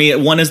coolest thing for me,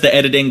 one is the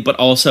editing, but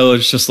also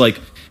it's just like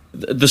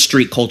the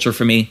street culture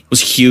for me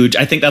was huge.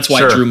 I think that's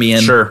why it drew me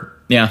in. Sure.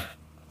 Yeah,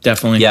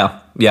 definitely. Yeah.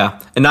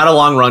 And not a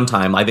long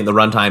runtime. I think the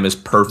runtime is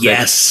perfect.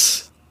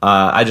 Yes.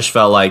 I just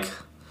felt like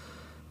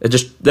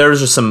there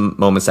was just some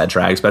moments that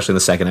drag, especially in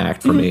the second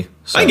act for me.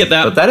 So, I get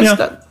that. But that is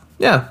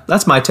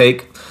that's my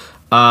take.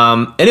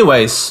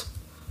 Anyways,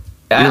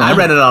 I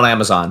read it on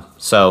Amazon,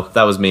 so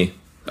that was me.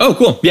 Oh,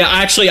 cool. Yeah,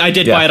 actually, I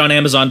did buy it on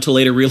Amazon to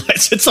later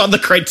realize it's on the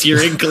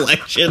Criterion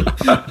Collection.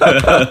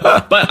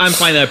 But I'm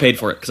fine that I paid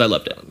for it because I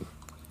loved it.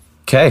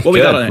 Okay, what we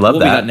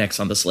got next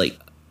on the slate?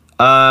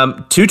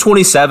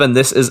 227.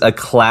 This is a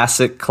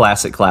classic. I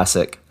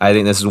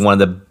think this is one of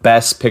the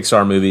best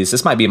Pixar movies.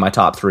 This might be my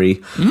top 3.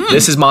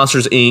 This is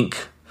Monsters, Inc.,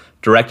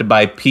 directed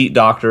by Pete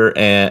Docter,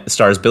 and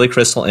stars Billy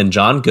Crystal and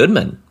John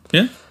Goodman.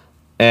 Yeah.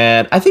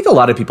 And I think a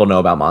lot of people know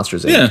about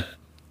Monsters, Inc. Yeah.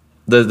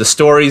 The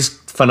story's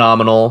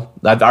phenomenal.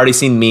 I've already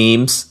seen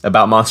memes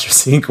about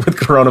Monsters, Inc. with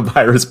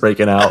coronavirus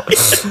breaking out.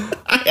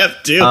 I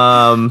have too.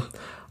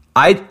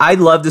 I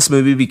love this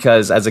movie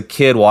because as a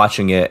kid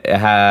watching it, it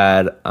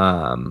had,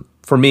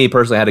 for me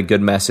personally, had a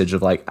good message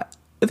of like,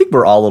 I think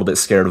we're all a little bit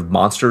scared of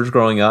monsters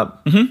growing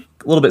up. Mm-hmm.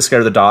 A little bit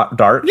scared of the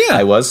dark. Yeah.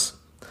 I was,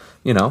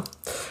 you know.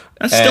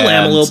 I still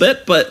am a little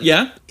bit, but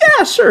yeah.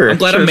 Yeah, sure. I'm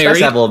glad I'm married. Nice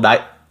to have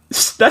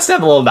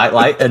a little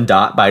nightlight and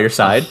Dot by your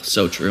side.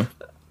 So true.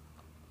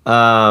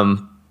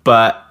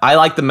 But I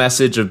like the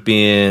message of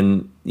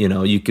being, you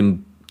know, you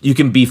can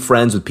be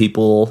friends with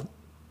people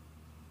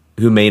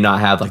who may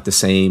not have like the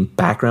same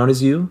background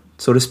as you,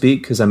 so to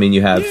speak. Because I mean,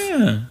 you have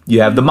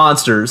the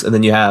monsters and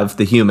then you have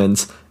the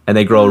humans, and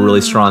they grow a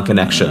really strong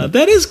connection.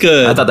 That is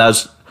good.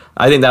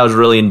 I think that was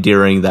really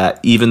endearing. That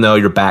even though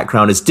your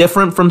background is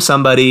different from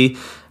somebody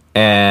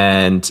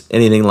and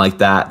anything like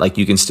that, like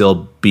you can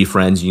still be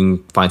friends. You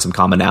can find some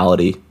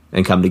commonality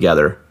and come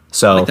together.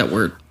 So I like that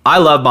word. I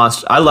love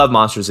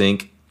Monsters,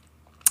 Inc.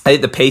 I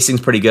think the pacing's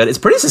pretty good. It's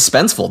pretty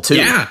suspenseful too.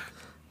 Yeah.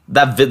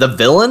 The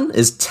villain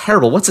is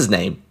terrible. What's his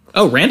name?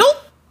 Oh, Randall?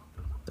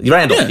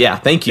 Yeah,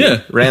 thank you.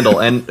 Yeah. Randall.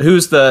 And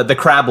who's the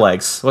crab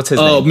legs? What's his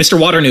name? Oh, Mr.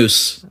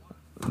 Waternoose.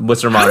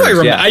 Mr.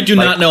 Waternoose. I do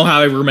not know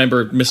how I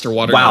remember Mr.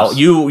 Waternoose. Wow,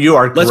 you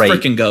are great. Let's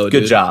freaking go,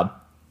 dude. Good job.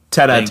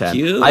 10 out of 10.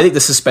 You. I think the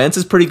suspense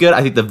is pretty good.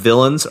 I think the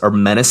villains are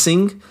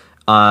menacing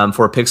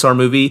for a Pixar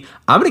movie.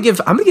 I'm gonna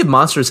give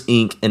Monsters,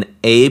 Inc. an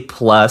A+.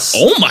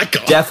 Oh my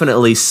god.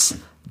 Definitely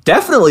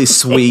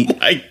sweet.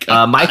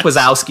 Oh Mike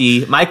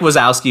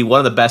Wazowski, one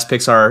of the best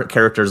Pixar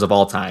characters of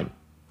all time.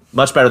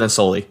 Much better than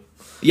Sully.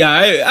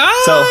 Yeah,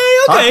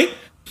 okay.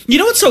 You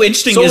know what's so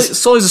interesting is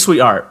Sully's a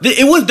sweetheart.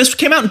 This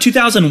came out in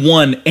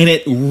 2001, and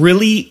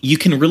you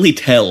can really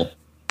tell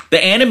the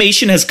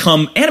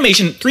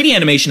 3D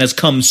animation has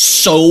come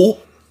so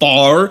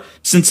far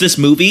since this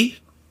movie.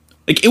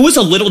 Like, it was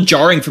a little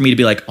jarring for me to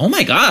be like, oh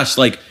my gosh,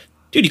 like,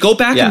 dude, you go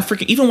back and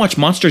freaking even watch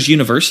Monsters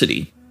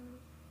University.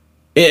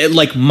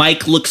 Like,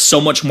 Mike looks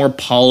so much more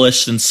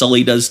polished than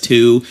Sully does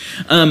too.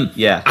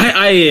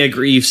 I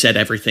agree. You've said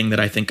everything that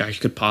I think I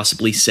could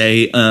possibly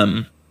say.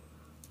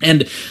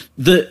 And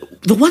the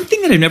one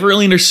thing that I've never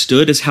really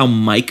understood is how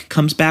Mike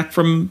comes back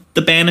from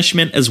the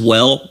banishment as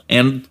well.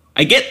 And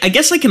I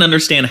guess I can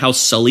understand how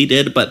Sully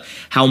did, but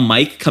how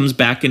Mike comes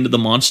back into the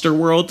monster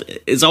world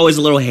is always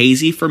a little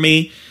hazy for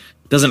me.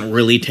 Doesn't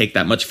really take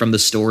that much from the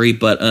story,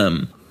 but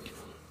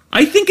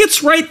I think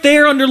it's right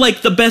there under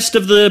like the best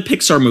of the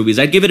Pixar movies.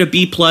 I'd give it a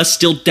B+,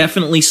 still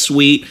definitely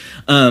sweet.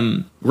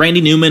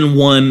 Randy Newman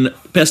won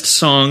Best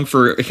Song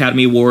for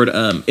Academy Award,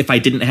 If I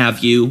Didn't Have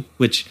You,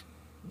 which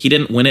he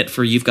didn't win it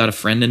for You've Got a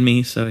Friend in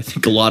Me, so I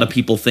think a lot of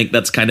people think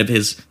that's kind of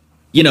his,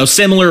 you know,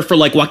 similar for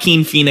like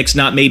Joaquin Phoenix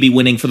not maybe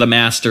winning for The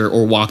Master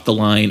or Walk the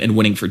Line and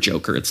winning for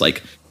Joker. It's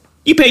like,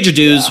 you paid your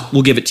dues,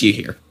 we'll give it to you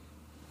here.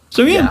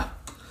 So yeah.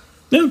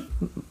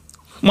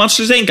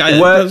 Monsters Inc.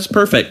 That's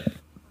perfect.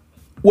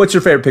 What's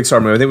your favorite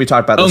Pixar movie? I think we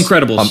talked about this.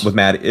 Incredibles. With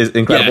Matt. Is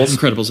Incredibles? Yeah,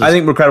 Incredibles. I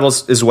think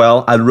Incredibles as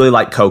well. I really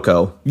like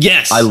Coco.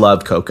 Yes. I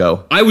love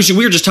Coco. We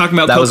were just talking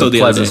about that Coco was a the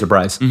pleasant other day.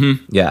 surprise.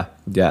 Mm-hmm.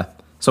 Yeah.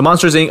 So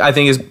Monsters, Inc., I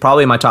think, is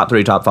probably my top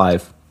 3, top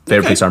 5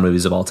 favorite Pixar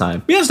movies of all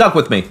time. Yeah. Stuck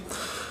with me.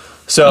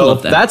 So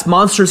that's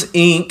Monsters,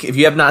 Inc. If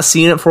you have not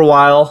seen it for a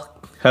while,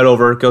 head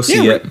over, go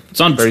see it. It's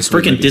on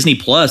freaking Disney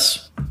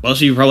Plus. Most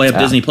of you probably have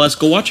Disney Plus.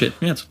 Go watch it.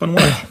 Yeah, it's a fun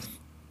watch.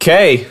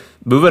 Okay,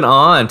 moving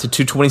on to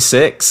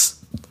 226.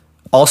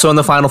 Also in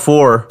the final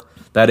 4.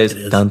 That is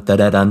dun, dun,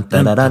 dun, dun,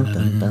 dun, dun,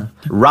 dun, dun.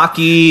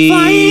 Rocky.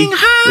 Flying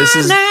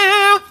high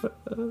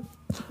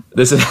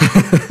This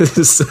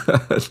is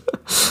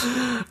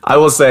I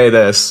will say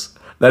this.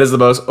 That is the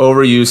most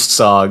overused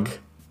song,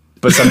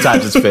 but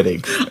sometimes it's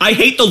fitting. I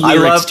hate the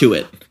lyrics to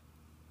it.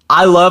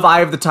 I love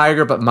Eye of the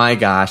Tiger, but my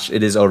gosh,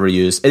 it is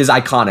overused. It is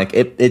iconic.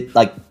 It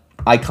like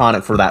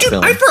iconic for that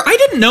film. I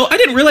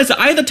didn't realize that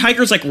Eye of the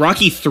Tiger is like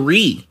Rocky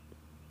 3.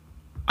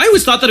 I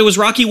always thought that it was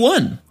Rocky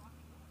 1.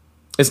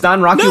 It's not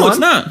in Rocky 1? No, it's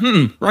not.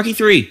 Rocky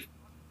 3.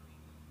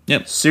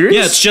 Yep. Serious?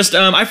 Yeah, it's just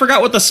I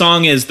forgot what the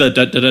song is. The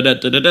da da da da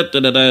da da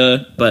da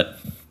da. But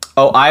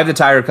Eye of the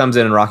Tiger comes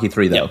in Rocky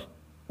 3 though. Yep.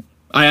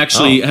 I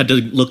actually had to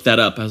look that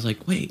up. I was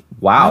like, wait.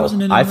 Wow.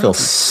 I feel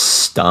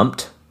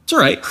stumped. It's all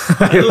right.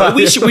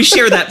 we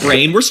share that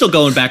brain. We're still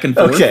going back and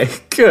forth. Okay,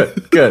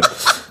 good.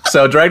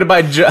 So directed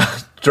by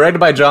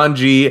John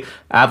G.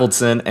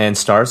 Avildsen and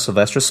stars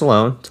Sylvester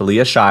Stallone,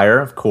 Talia Shire,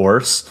 of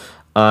course.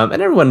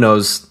 And everyone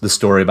knows the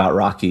story about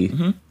Rocky.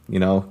 Mm-hmm. You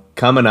know,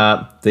 coming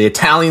up, the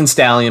Italian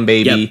stallion,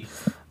 baby.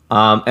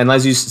 Yep. And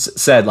as you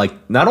said,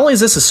 like, not only is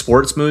this a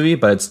sports movie,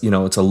 but it's, you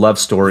know, it's a love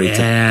story. Yeah. It's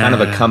kind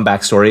of a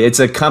comeback story. It's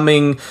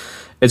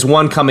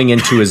one coming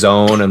into his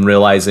own and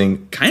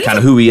realizing kind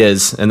of who he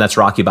is, and that's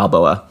Rocky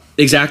Balboa.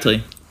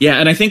 Exactly. Yeah,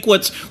 and I think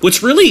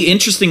what's really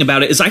interesting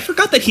about it is I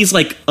forgot that he's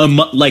like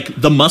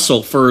the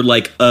muscle for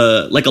like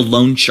a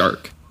loan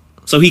shark.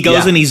 So he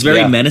goes and he's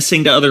very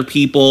menacing to other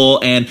people,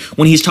 and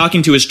when he's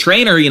talking to his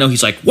trainer, you know,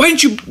 he's like, "Why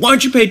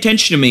don't you pay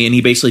attention to me?" And he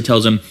basically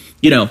tells him,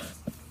 you know,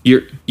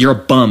 you're a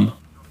bum.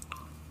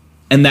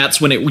 And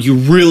that's when you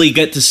really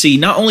get to see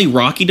not only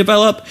Rocky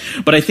develop,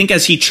 but I think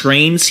as he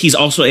trains, he's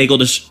also able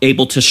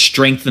to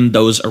strengthen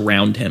those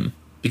around him.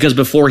 Because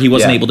before he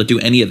wasn't able to do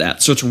any of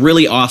that. So it's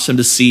really awesome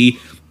to see.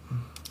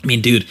 I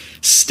mean, dude,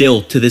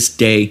 still to this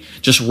day,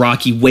 just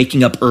Rocky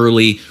waking up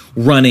early,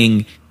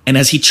 running, and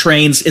as he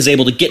trains, is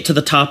able to get to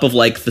the top of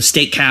like the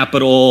state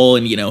capitol,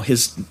 and you know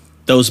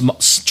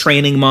those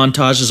training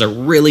montages are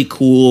really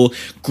cool.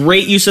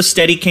 Great use of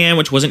Steadicam,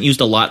 which wasn't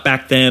used a lot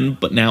back then,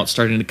 but now it's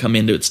starting to come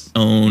into its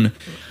own.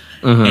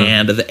 Mm-hmm.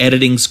 And the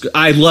editing's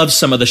I love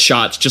some of the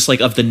shots, just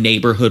like of the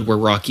neighborhood where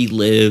Rocky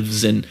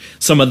lives, and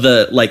some of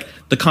the like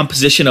the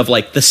composition of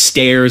like the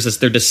stairs as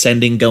they're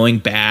descending, going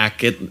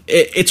back.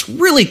 It's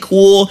really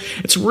cool.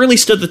 It's really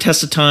stood the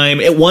test of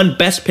time. It won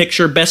Best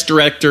Picture, Best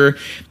Director,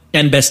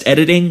 and Best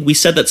Editing. We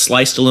said that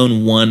Sly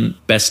Stallone won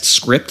Best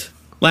Script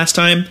last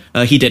time.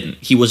 He didn't.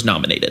 He was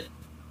nominated.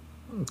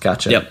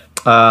 Gotcha. Yep.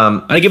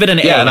 I give it an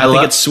A. And I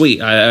think it's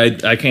sweet.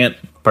 I can't.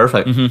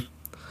 Perfect. Mm-hmm.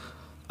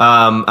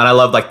 And I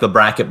love like the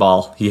bracket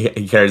ball he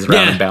carries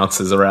around and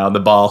bounces around the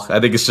ball. I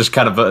think it's just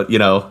kind of a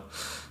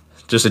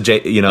just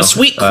a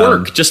sweet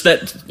quirk, just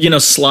that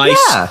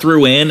Slice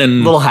threw in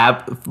and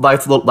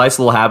nice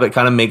little habit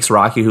kind of makes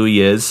Rocky who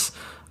he is.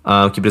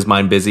 Keep his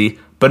mind busy.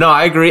 But no,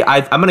 I agree.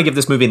 I'm going to give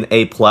this movie an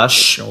A+.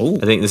 Oh,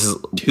 I think this is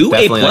 2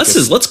 A+.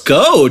 Let's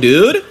go,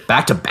 dude.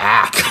 Back to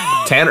back.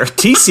 Tanner,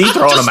 TC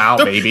throwing them out,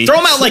 baby. Throw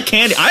them out like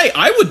candy.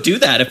 I would do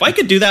that. If I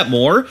could do that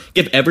more,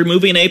 give every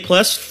movie an A+,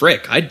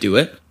 frick, I'd do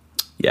it.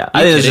 Yeah,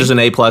 I think this is just an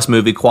A+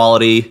 movie.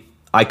 Quality,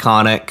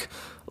 iconic,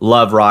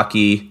 love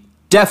Rocky.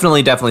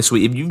 Definitely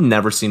sweet. If you've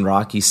never seen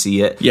Rocky,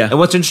 see it. Yeah. And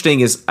what's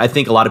interesting is I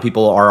think a lot of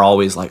people are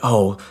always like,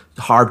 oh,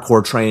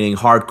 hardcore training,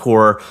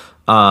 hardcore,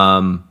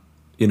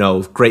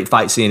 great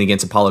fight scene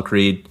against Apollo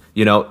Creed.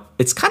 You know,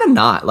 it's kind of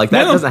not. Like,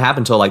 that doesn't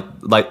happen until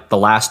like the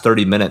last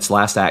 30 minutes,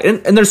 last act.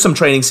 And there's some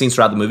training scenes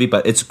throughout the movie,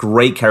 but it's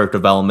great character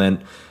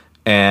development.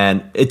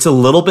 And it's a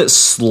little bit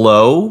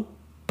slow,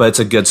 but it's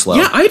a good slow.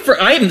 Yeah,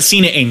 I haven't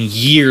seen it in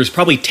years,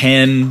 probably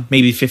 10,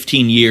 maybe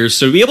 15 years.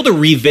 So to be able to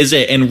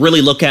revisit and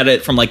really look at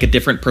it from like a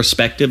different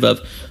perspective of,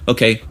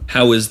 okay,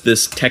 how is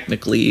this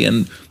technically?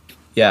 And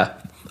yeah,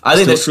 I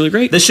think that's really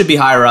great. This should be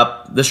higher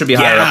up. This should be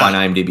higher up on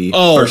IMDb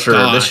for sure.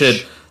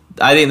 Gosh.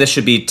 I think this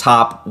should be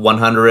top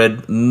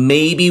 100,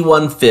 maybe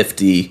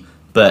 150,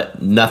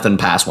 but nothing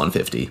past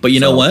 150. But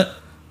you know what?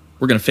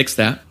 We're gonna fix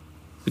that.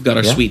 We've got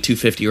our sweet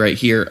 250 right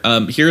here.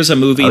 Here's a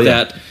movie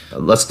that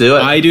let's do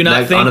it. I do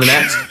not think on to the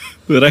next.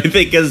 that I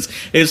think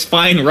is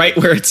fine right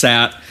where it's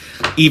at.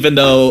 Even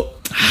though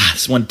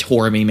this one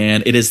tore me,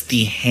 man. It is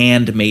The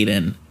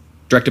Handmaiden,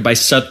 directed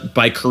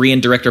by Korean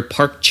director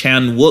Park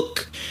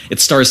Chan-wook. It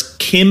stars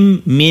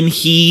Kim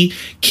Min-hee,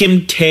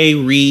 Kim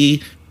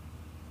Tae-ri,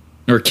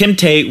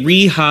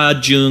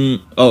 Ha Jung.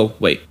 Oh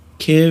wait,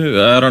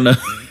 I don't know.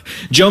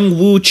 Jung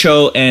Woo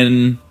Cho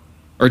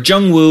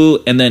Jung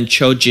Woo and then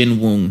Cho Jin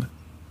Woong.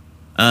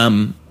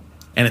 And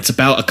it's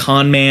about a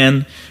con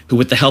man who,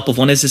 with the help of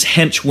one of his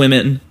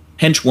henchwomen,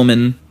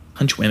 henchwoman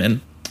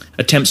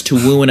attempts to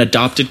woo an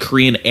adopted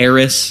Korean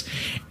heiress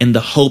in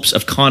the hopes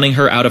of conning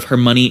her out of her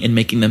money and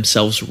making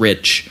themselves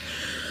rich.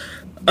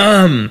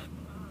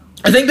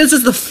 I think this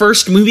is the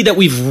first movie that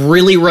we've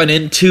really run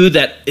into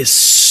that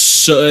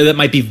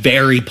might be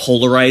very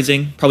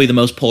polarizing. Probably the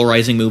most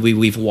polarizing movie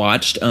we've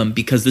watched,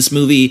 because this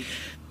movie,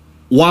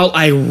 while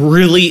I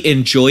really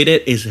enjoyed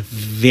it, is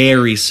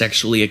very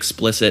sexually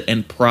explicit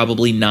and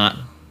probably not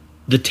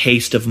the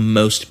taste of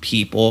most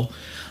people.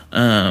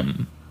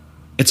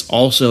 It's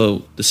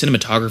also, the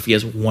cinematography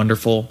is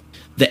wonderful.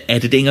 The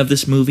editing of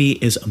this movie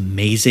is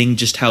amazing.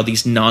 Just how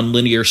these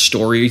nonlinear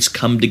stories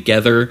come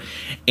together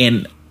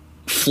and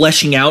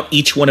fleshing out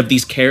each one of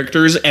these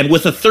characters. And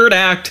with a third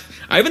act,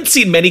 I haven't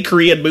seen many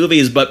Korean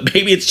movies, but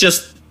maybe it's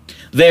just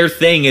their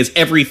thing is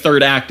every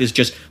third act is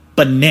just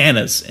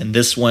bananas. And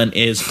this one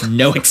is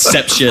no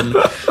exception.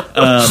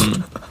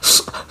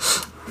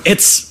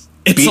 It's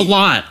a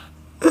lot.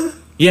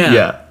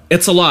 Yeah.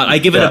 It's a lot. I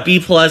give it a B+.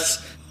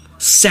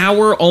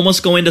 Sour,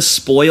 almost going to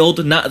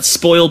spoiled. Not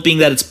spoiled being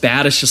that it's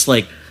bad. It's just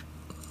like,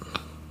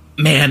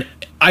 man,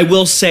 I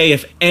will say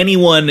if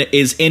anyone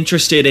is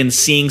interested in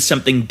seeing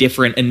something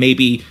different and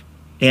maybe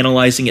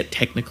analyzing it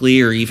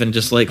technically, or even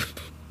just like,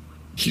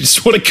 you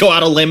just want to go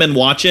out on a limb and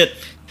watch it,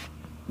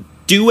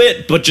 do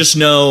it, but just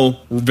know,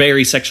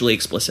 very sexually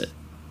explicit.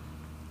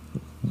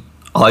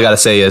 All I gotta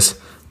say is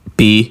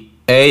BANANAS.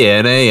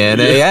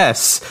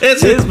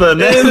 It's his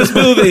bananas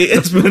movie.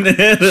 It's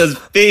bananas.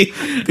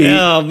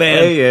 Oh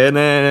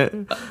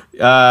man.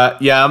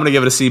 Yeah, I'm gonna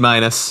give it a C-.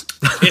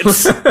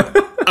 It's.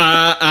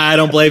 I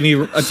don't blame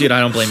you, dude. I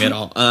don't blame you at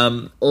all.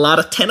 A lot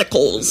of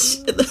tentacles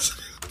in this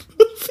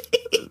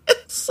movie.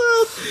 So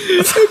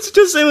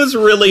it was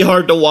really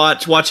hard to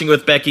watch. Watching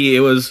with Becky, it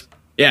was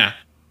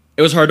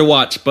hard to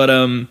watch. But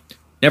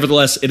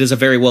nevertheless, it is a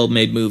very well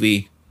made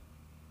movie.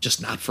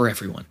 Just not for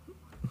everyone.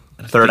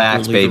 Third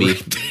act, baby.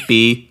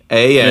 BANANAS.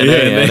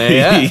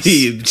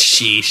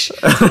 Sheesh.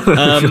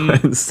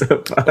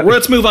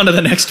 Let's move on to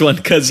the next one,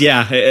 because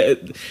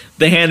The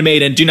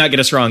Handmaiden, do not get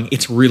us wrong,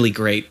 it's really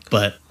great,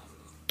 but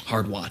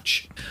hard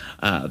watch.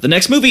 The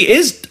next movie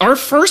is our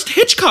first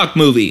Hitchcock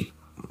movie.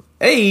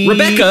 Hey,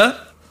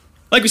 Rebecca,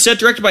 like we said,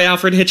 directed by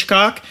Alfred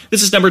Hitchcock.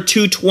 This is number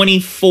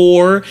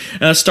 224.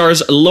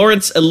 Stars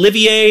Laurence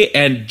Olivier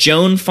and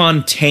Joan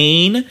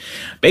Fontaine.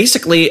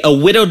 Basically, a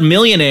widowed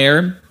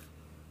millionaire,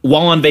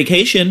 while on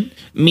vacation,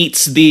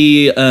 meets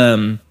he's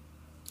kind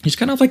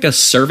of like a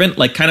servant,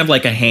 like kind of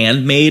like a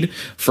handmaid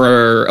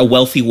for a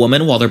wealthy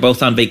woman while they're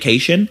both on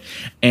vacation.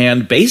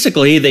 And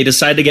basically, they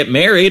decide to get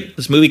married.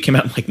 This movie came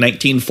out in like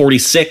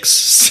 1946,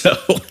 so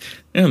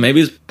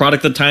maybe it's a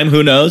product of the time,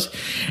 who knows?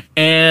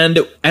 And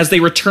as they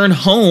return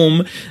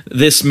home,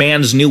 this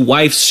man's new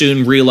wife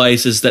soon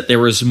realizes that there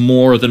was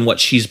more than what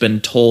she's been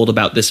told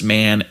about this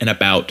man and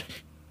about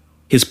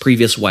his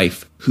previous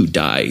wife who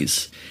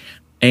dies.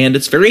 And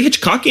it's very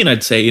Hitchcockian,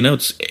 I'd say.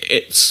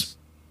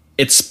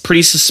 It's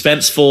pretty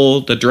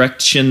suspenseful. The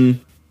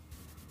direction,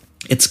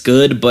 it's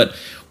good, but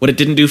what it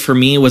didn't do for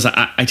me was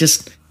I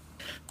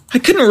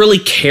couldn't really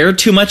care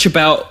too much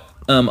about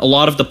a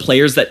lot of the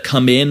players that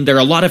come in. There are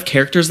a lot of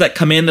characters that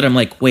come in that I'm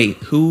like, wait,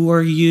 who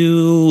are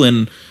you?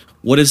 And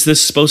what is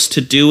this supposed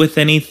to do with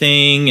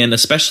anything? And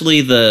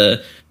especially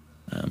the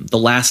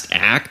last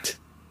act,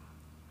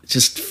 it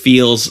just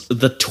feels,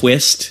 the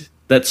twist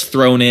that's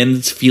thrown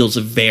in feels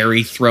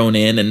very thrown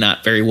in and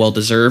not very well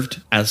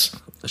deserved, as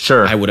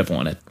I would have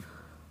wanted.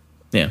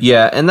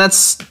 Yeah, and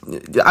that's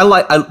I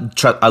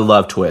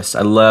love twists.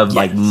 I love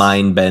like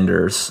mind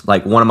benders.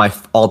 Like one of my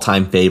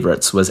all-time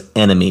favorites was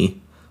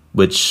Enemy,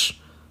 which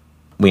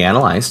we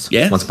analyzed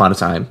once upon a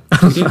time.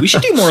 We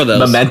should do more of those.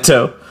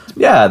 Memento.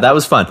 Yeah, that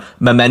was fun.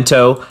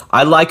 Memento.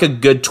 I like a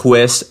good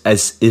twist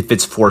as if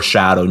it's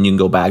foreshadowed and you can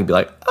go back and be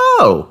like,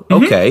 oh,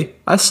 okay,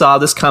 I saw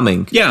this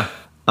coming. Yeah.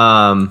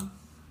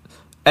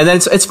 And then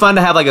it's fun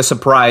to have like a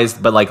surprise,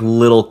 but like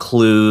little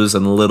clues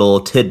and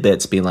little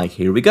tidbits being like,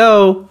 here we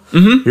go.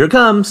 Here it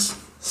comes.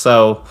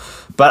 So,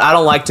 but I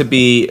don't like to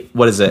be,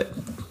 what is it?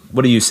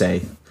 What do you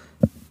say?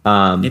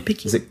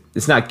 Nitpicky.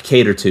 It's not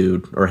catered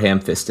to or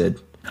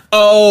ham-fisted.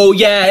 Oh,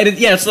 yeah.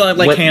 It's not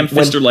like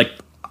ham-fisted or like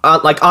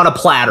on a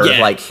platter. Yeah.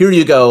 Like, here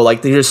you go.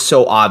 Like, they're just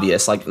so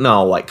obvious. Like,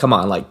 no, like, come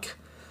on. Like,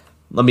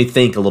 let me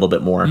think a little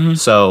bit more.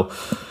 So...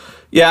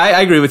 yeah,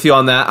 I agree with you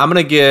on that. I'm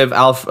gonna give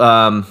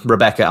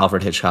Rebecca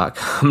Alfred Hitchcock.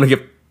 I'm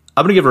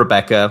gonna give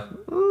Rebecca.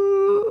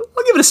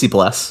 I'll give it a C+.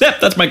 Yeah,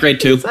 that's my grade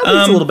too. It's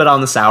a little bit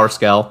on the sour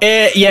scale.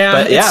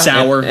 It's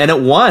sour, and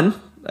it won.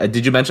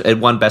 Did you mention it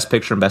won Best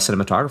Picture and Best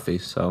Cinematography?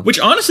 So, which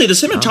honestly, the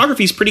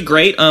cinematography is pretty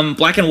great.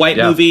 Black and white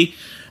movie,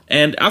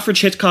 and Alfred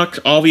Hitchcock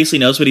obviously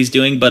knows what he's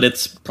doing, but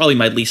it's probably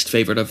my least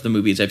favorite of the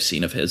movies I've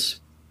seen of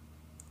his.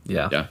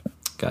 Yeah.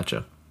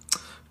 Gotcha.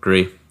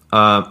 Agree.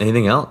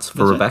 Anything else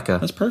for Rebecca?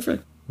 That's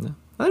perfect.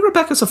 I think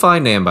Rebecca's a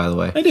fine name, by the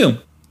way. I do.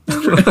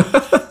 Just throw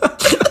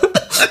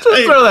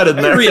that in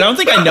there. I don't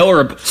think I know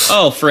her.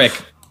 Oh, frick.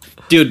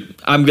 Dude,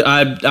 I'm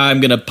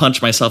gonna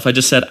punch myself. I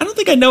just said, I don't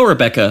think I know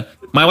Rebecca.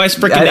 My wife's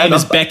freaking name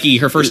is Becky.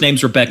 Her first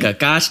name's Rebecca.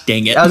 Gosh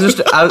dang it. I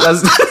was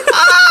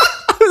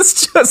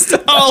It's just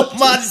Oh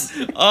my!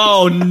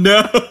 Oh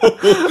no!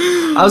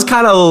 I was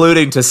kind of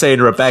alluding to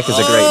saying Rebecca's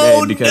a great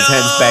name because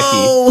hence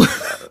Becky.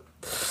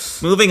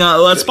 Moving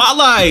on.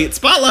 Spotlight.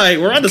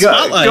 We're on the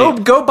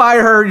spotlight. Go buy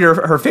her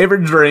her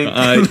favorite drink.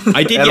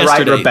 I did and yesterday.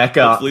 Write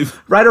Rebecca. Hopefully.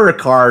 Write her a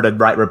card and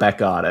write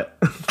Rebecca on it.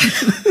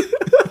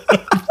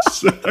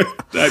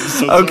 I'm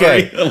so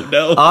Okay. sorry. Oh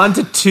no. On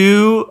to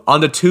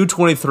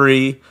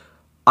 223.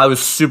 I was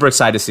super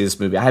excited to see this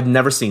movie. I had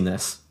never seen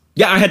this.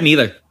 Yeah, I hadn't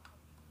either.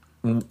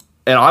 And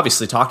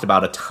obviously talked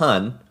about a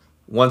ton.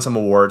 Won some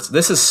awards.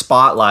 This is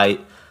Spotlight,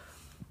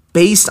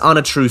 based on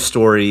a true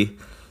story.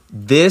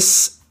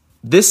 This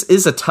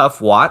is a tough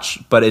watch,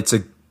 but it's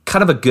a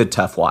kind of a good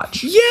tough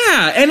watch.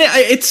 Yeah, and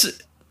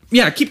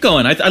keep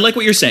going. I like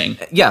what you're saying.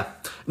 Yeah.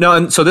 No,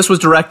 and so this was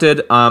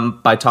directed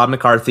by Todd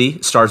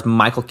McCarthy, stars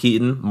Michael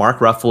Keaton, Mark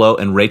Ruffalo,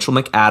 and Rachel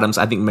McAdams.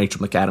 I think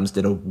Rachel McAdams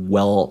did a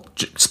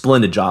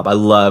splendid job. I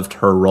loved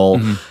her role.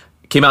 Mm-hmm.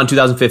 Came out in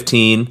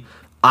 2015.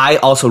 I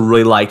also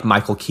really liked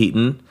Michael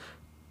Keaton.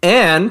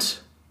 And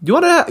you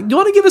want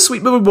to give a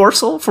sweet movie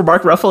morsel for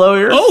Mark Ruffalo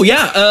here? Oh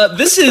yeah,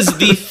 this is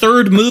the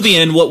third movie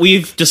in what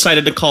we've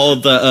decided to call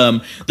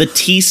the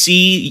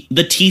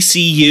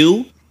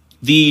TCU.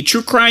 The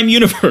True Crime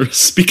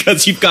Universe,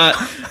 because you've got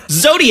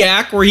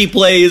Zodiac, where he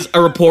plays a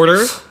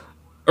reporter.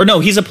 Or no,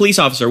 he's a police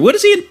officer. What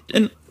is he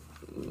in?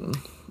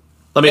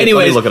 Let me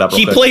look it up real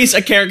he quick. plays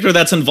a character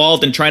that's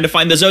involved in trying to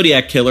find the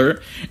Zodiac killer.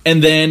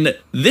 And then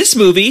this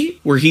movie,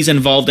 where he's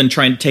involved in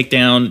trying to take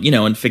down,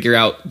 and figure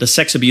out the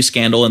sex abuse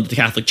scandal in the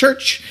Catholic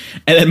Church.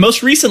 And then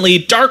most recently,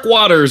 Dark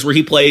Waters, where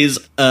he plays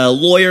a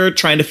lawyer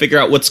trying to figure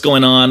out what's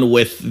going on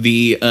with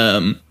the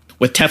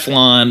with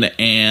Teflon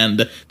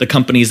and the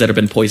companies that have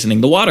been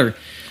poisoning the water.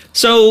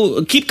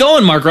 So keep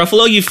going, Mark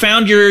Ruffalo. You've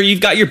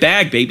got your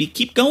bag, baby.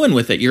 Keep going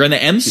with it. You're in the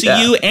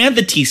MCU and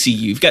the TCU.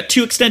 You've got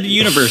two extended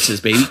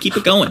universes, baby. Keep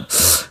it going.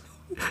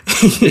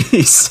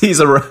 he's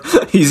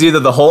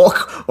either the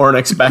Hulk or an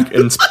I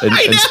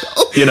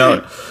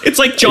know. It's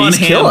like John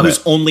Hamm,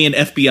 who's only an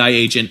FBI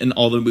agent in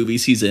all the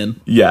movies he's in.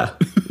 Yeah.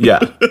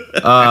 No,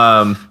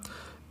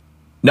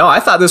 I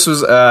thought this was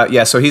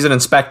so he's an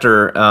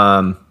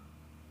inspector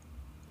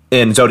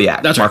in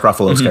Zodiac. That's Mark right.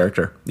 Ruffalo's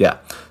character. Yeah.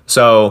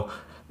 So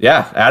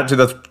add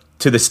it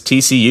to this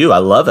TCU. I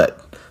love it.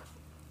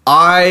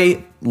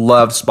 I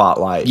love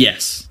Spotlight.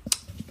 Yes.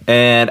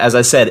 And as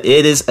I said,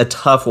 it is a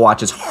tough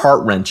watch. It's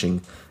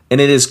heart-wrenching.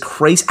 And it is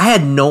crazy. I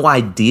had no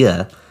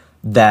idea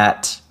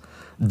that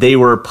they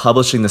were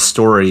publishing the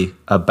story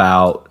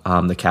about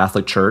the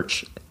Catholic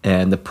Church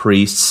and the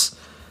priests,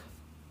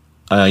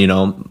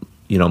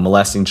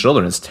 molesting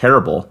children. It's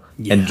terrible.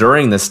 Yeah. And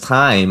during this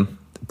time,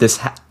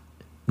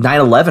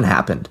 9/11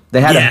 happened.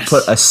 They had to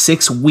put a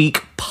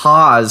 6-week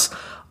pause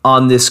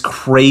on this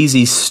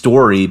crazy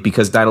story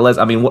because 9/11.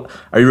 I mean,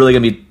 are you really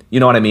going to be? You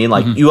know what I mean?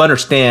 Like, you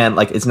understand?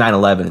 Like, it's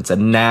 9/11. It's a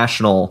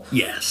national.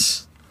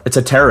 Yes. It's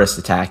a terrorist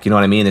attack. You know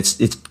what I mean?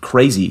 It's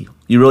crazy.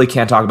 You really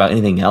can't talk about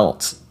anything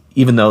else,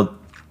 even though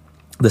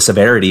the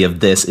severity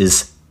of this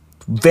is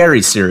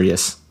very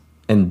serious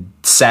and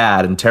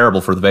sad and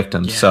terrible for the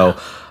victims. Yeah. So,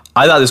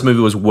 I thought this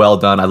movie was well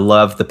done. I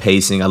loved the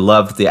pacing. I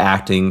loved the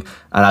acting,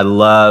 and I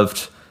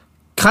loved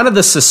kind of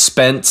the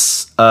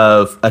suspense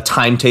of a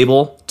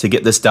timetable to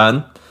get this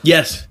done.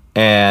 Yes.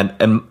 And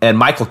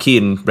Michael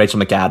Keaton, Rachel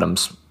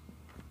McAdams,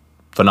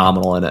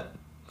 phenomenal in it.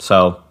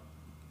 So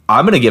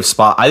I'm going to give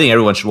I think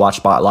everyone should watch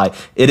Spotlight.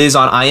 It is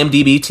on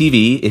IMDb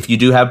TV. If you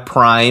do have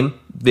Prime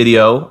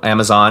Video,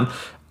 Amazon,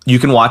 you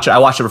can watch it. I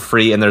watched it for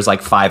free, and there's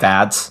like 5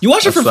 ads. You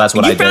watched it for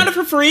free? You found it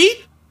for free?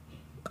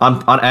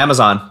 On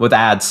Amazon with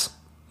ads.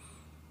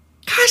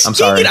 Gosh, I'm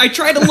sorry. I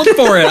tried to look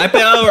for it.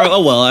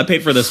 I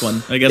paid for this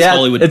one. I guess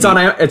Hollywood.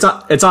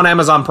 It's on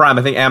Amazon Prime.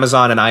 I think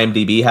Amazon and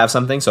IMDb have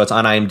something, so it's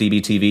on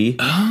IMDb TV.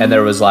 Oh. And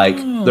there was like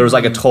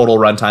a total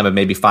runtime of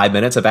maybe 5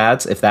 minutes of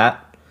ads, if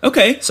that.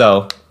 Okay.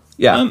 So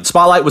yeah,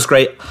 Spotlight was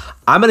great.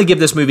 I'm gonna give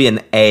this movie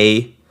an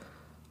A.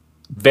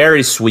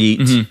 Very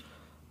sweet. Mm-hmm.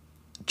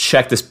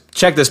 Check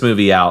this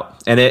movie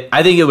out, and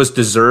I think it was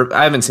deserved.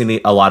 I haven't seen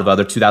a lot of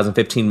other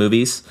 2015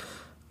 movies.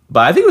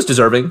 But I think it was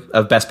deserving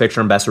of Best Picture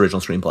and Best Original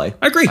Screenplay.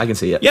 I agree. I can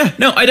see it. Yeah,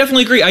 no, I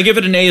definitely agree. I give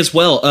it an A as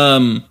well.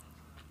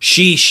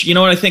 Sheesh. You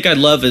know what I think I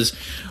love is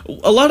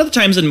a lot of the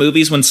times in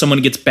movies when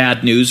someone gets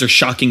bad news or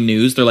shocking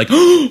news, they're like,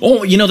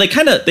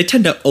 they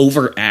tend to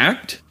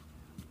overact.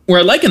 Where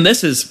I like in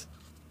this is,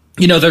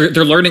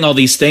 they're learning all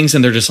these things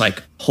and they're just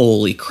like,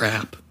 holy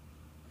crap.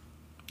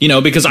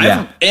 Because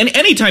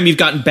anytime you've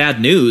gotten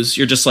bad news,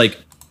 you're just like,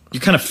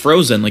 you're kind of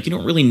frozen. Like you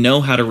don't really know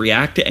how to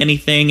react to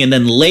anything. And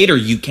then later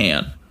you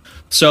can.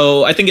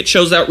 So I think it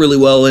shows out really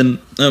well in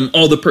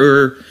all the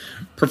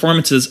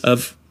performances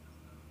of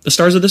the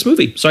stars of this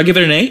movie. So I give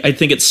it an A. I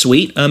think it's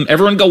sweet.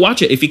 Everyone go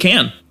watch it if you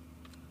can.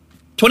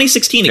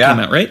 2016 it came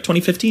out, right?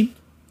 2015?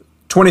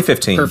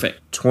 2015.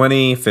 Perfect.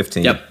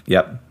 2015.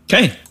 Yep.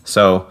 Okay.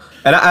 So,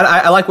 and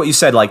I like what you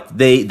said. Like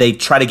they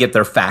try to get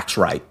their facts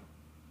right.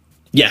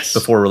 Yes.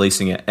 Before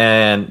releasing it.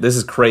 And this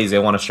is crazy. I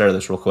want to share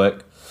this real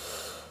quick.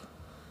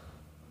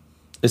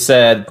 It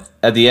said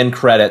at the end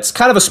credits,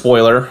 kind of a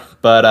spoiler,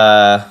 but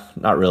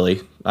not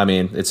really. I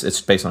mean,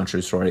 it's based on a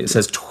true story. It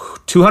says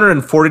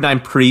 249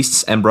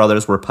 priests and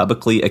brothers were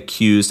publicly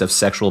accused of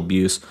sexual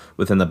abuse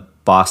within the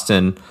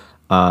Boston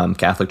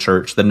Catholic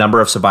Church. The number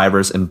of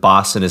survivors in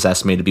Boston is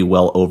estimated to be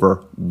well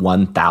over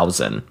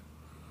 1,000.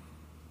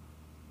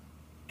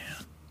 Yeah.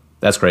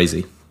 That's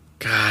crazy.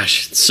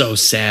 Gosh, it's so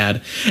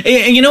sad.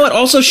 And you know what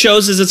also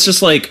shows is it's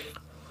just like,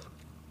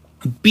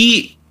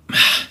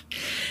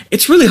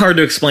 it's really hard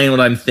to explain what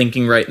I'm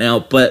thinking right now,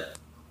 but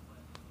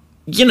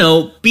you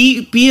know,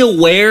 be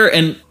aware,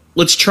 and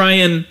let's try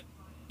and,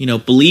 you know,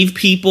 believe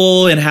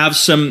people and have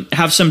some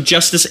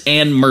justice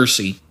and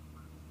mercy,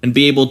 and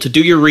be able to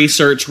do your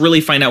research,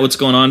 really find out what's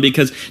going on,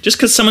 because just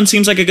because someone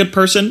seems like a good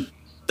person,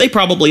 they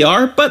probably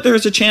are, but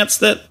there's a chance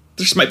that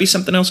there might be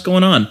something else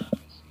going on.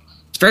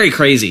 It's very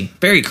crazy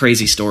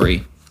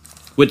story.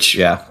 Which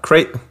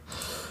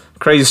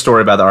crazy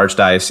story about the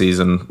archdiocese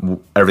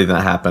and everything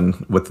that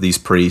happened with these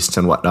priests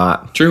and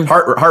whatnot. True.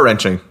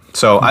 Heart-wrenching.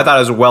 So I thought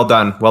it was a well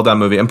done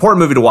movie. Important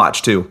movie to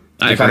watch too.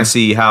 To kind of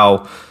see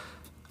how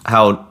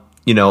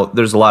you know,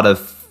 there's a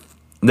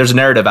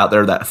narrative out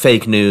there that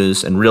fake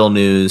news and real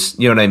news.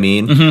 You know what I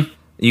mean? Mm-hmm.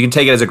 You can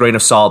take it as a grain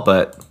of salt,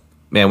 but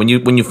man, when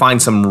you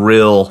find some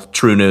real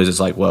true news, it's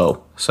like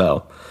whoa.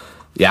 So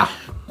yeah.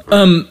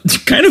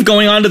 Kind of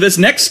going on to this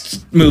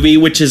next movie,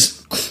 which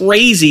is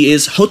crazy,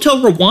 is Hotel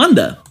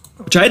Rwanda,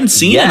 which I hadn't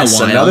seen in a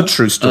while. Another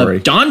true story.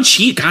 Don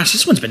Cheadle. Gosh,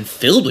 this one's been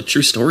filled with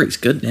true stories.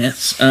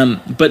 Goodness.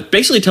 But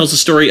basically tells the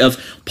story of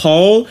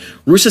Paul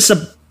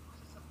Rusesabagina.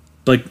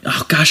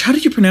 Oh gosh, how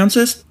did you pronounce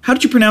this? How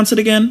did you pronounce it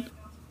again?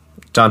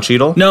 Don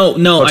Cheadle? No,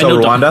 Hotel I know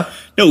Rwanda?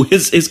 No,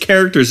 his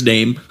character's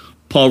name,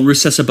 Paul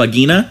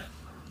Rusesabagina.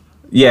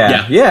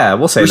 Yeah,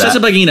 we'll say that.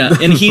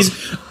 Rusesabagina, and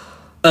he's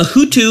a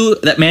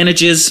Hutu that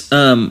manages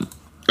a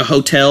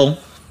hotel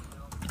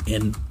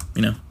in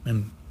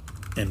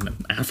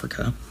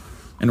Africa,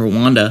 in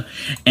Rwanda.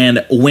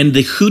 And when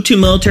the Hutu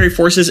military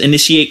forces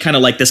initiate kind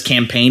of like this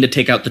campaign to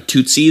take out the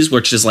Tutsis,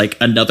 which is like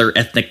another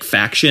ethnic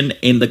faction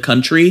in the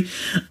country,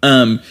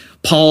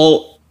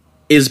 Paul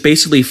is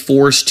basically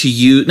forced to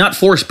use, not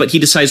forced, but he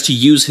decides to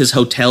use his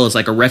hotel as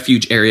like a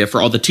refuge area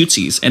for all the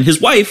Tutsis. And his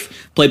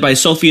wife, played by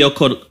Sophie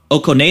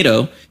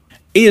Okonedo,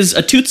 is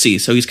a Tutsi,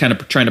 so he's kind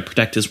of trying to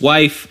protect his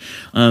wife.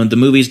 The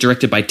movie is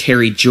directed by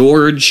Terry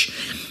George.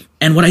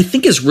 And what I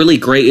think is really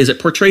great is it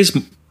portrays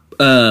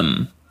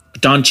Don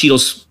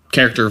Cheadle's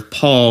character of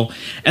Paul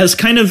as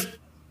kind of,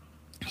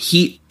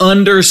 he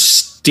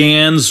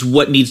understands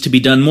what needs to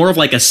be done, more of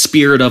like a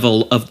spirit of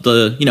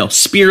the, you know,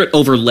 spirit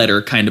over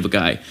letter kind of a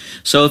guy.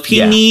 So if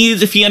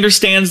he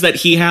understands that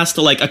he has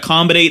to like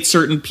accommodate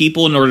certain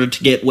people in order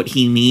to get what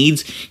he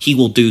needs, he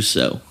will do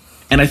so.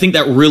 And I think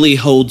that really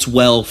holds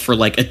well for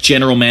like a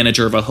general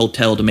manager of a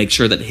hotel to make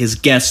sure that his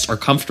guests are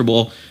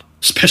comfortable,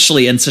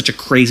 especially in such a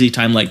crazy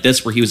time like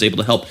this, where he was able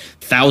to help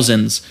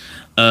thousands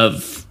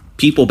of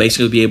people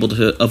basically be able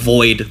to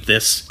avoid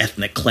this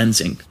ethnic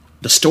cleansing.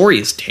 The story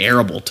is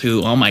terrible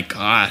too. Oh my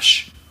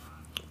gosh.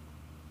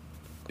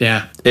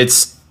 Yeah.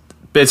 It's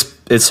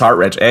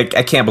heart-wrenching.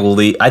 I can't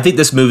believe, I think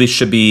this movie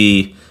should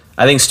be,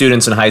 I think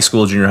students in high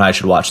school, junior high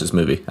should watch this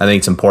movie. I think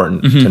it's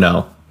important to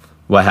know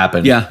what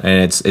happened. Yeah.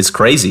 And it's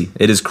crazy.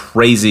 It is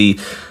crazy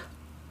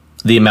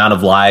the amount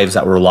of lives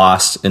that were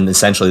lost in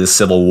essentially the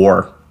civil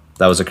war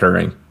that was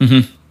occurring.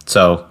 Mm-hmm.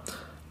 So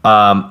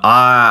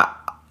I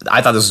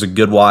thought this was a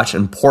good watch,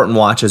 important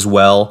watch as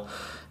well.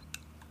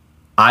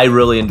 I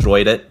really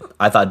enjoyed it.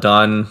 I thought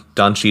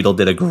Don Cheadle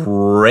did a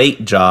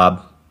great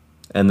job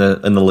in the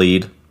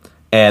lead.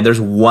 And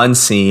there's one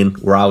scene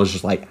where I was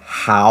just like,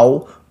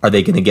 how are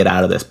they going to get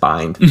out of this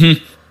bind?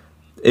 Mm-hmm.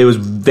 It was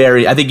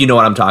I think you know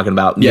what I'm talking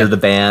about, near the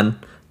van,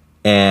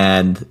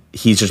 and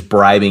he's just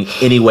bribing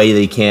any way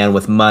they can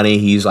with money.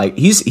 He's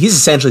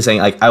essentially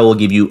saying, like, I will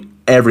give you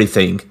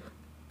everything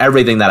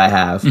that I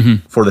have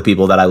for the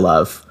people that I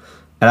love.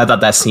 And I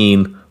thought that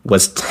scene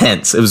was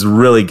tense. It was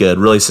really good,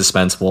 really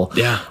suspenseful.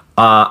 Yeah.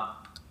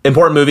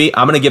 Important movie.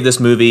 I'm going to give this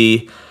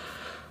movie,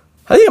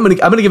 I think I'm going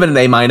to give it an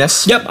A-. Yep,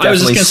 definitely I was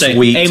just going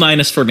to say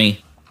A- for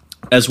me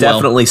as well.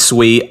 Definitely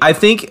sweet. I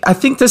think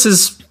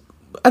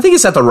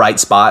it's at the right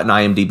spot in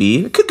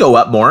IMDb. It could go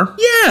up more.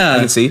 Yeah, I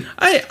can see.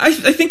 I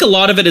think a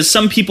lot of it is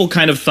some people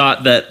kind of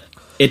thought that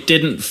it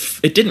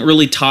didn't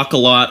really talk a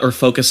lot or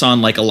focus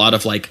on like a lot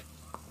of like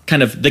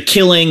kind of the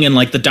killing and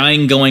like the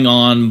dying going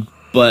on.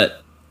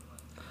 But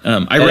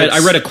I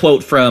read a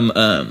quote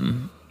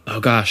from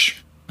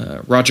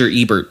Roger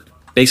Ebert,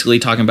 basically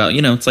talking about,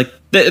 you know, it's like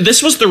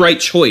this was the right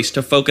choice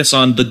to focus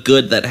on the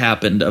good that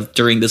happened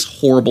during this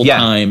horrible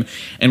time,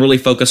 and really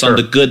focus on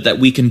the good that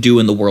we can do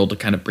in the world to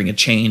kind of bring a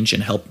change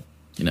and help,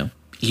 you know,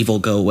 evil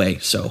go away.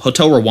 So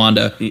Hotel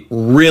Rwanda,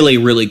 really,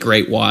 really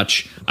great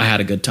watch. I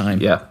had a good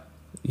time. Yeah.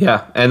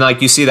 Yeah. And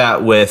like you see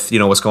that with, you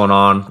know, what's going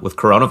on with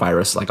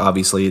coronavirus. Like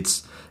obviously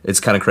it's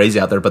kind of crazy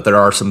out there, but there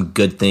are some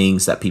good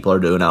things that people are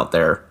doing out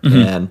there. Mm-hmm.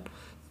 And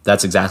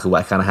that's exactly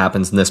what kind of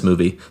happens in this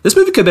movie. This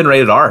movie could have been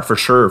rated R for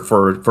sure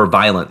for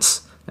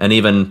violence and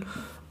even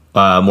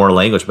more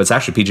language, but it's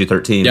actually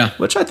PG-13,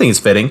 which I think is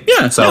fitting.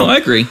 Yeah, so I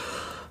agree.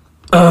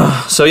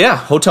 So yeah,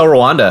 Hotel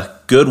Rwanda,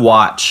 good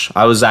watch.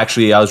 I was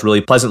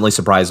really pleasantly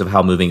surprised of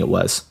how moving it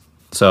was.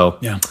 So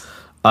Yeah.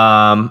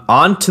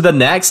 On to the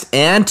next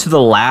and to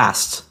the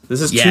last.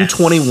 This is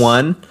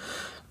 221.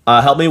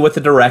 Help me with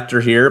the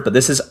director here, but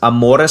this is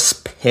Amores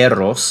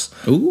Perros.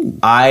 Ooh.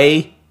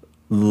 I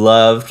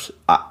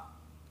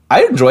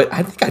enjoyed.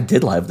 I think I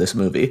did love this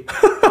movie.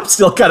 I'm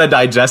still kind of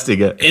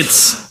digesting it.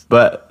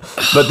 But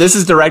this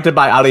is directed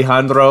by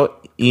Alejandro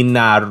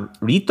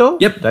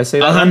Inarritu. Yep. Did I say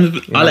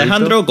that?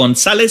 Alejandro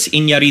González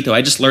Iñárritu.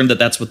 I just learned that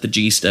that's what the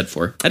G stood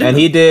for. And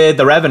he did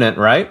The Revenant,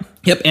 right?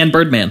 Yep, and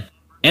Birdman.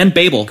 And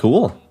Babel.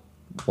 Cool.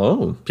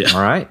 Whoa. Yeah.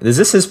 All right. Is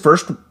this his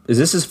first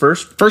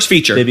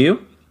feature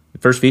debut?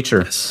 First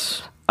feature.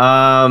 Yes.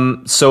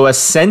 So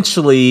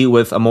essentially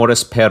with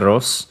Amores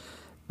Perros,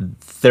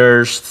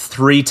 there's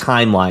three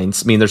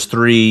timelines. I mean, there's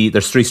three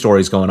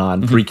stories going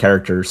on, three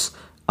characters.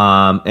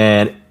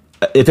 And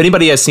if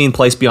anybody has seen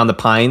Place Beyond the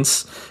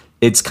Pines,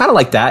 it's kind of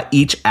like that.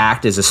 Each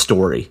act is a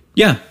story.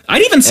 Yeah.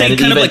 I'd even say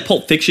kind of even, like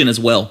Pulp Fiction as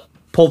well.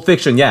 Pulp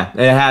Fiction, yeah.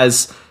 It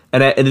has,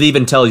 and it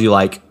even tells you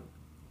like,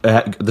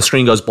 the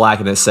screen goes black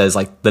and it says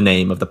like the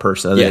name of the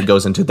person, and then it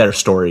goes into their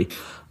story.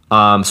 So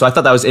I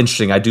thought that was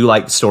interesting. I do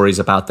like stories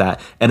about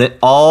that, and they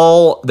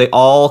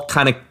all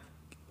kind of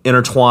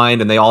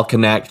intertwined and they all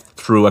connect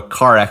through a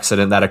car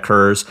accident that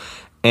occurs,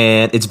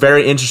 and it's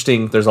very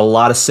interesting. There's a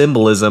lot of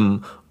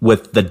symbolism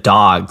with the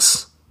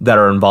dogs that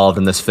are involved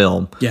in this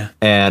film. Yeah,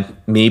 and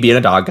me being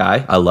a dog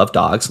guy, I love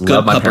dogs. Good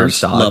love my puppers,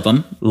 parents' dog. love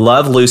them.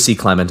 Love Lucy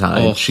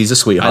Clementine. Oh, she's a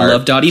sweetheart. I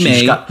love Dottie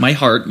Mae. My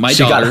heart, my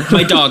daughter,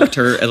 my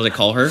dogter, as I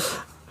call her.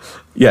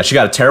 Yeah, she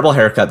got a terrible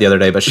haircut the other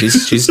day, but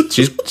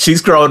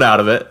she's grown out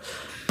of it.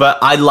 But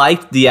I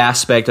liked the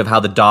aspect of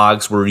how the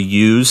dogs were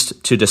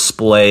used to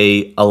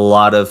display a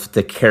lot of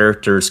the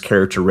characters'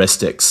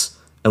 characteristics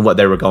and what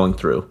they were going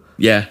through.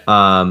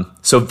 Yeah.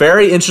 So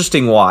very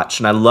interesting watch,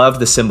 and I love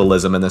the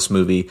symbolism in this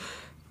movie.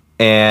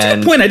 And that's a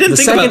good point. I didn't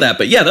think about that,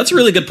 but yeah, that's a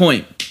really good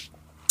point.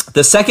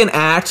 The second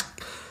act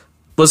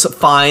was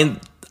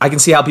fine. I can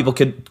see how people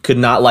could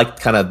not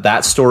like kind of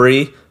that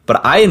story,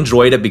 but I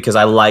enjoyed it because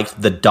I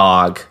liked the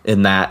dog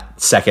in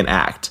that second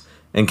act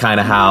and kind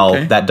of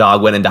how that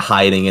dog went into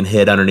hiding and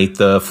hid underneath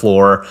the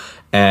floor.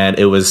 And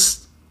it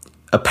was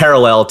a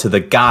parallel to the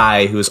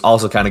guy who was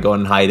also kind of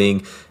going in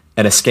hiding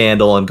and a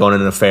scandal and going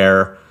in an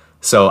affair.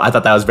 So I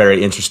thought that was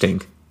very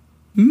interesting.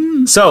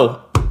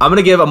 So I'm going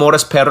to give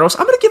Amores Perros,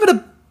 I'm going to give it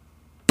a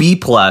B+.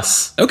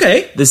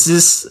 Okay.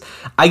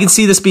 I can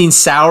see this being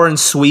sour and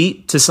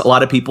sweet to a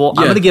lot of people.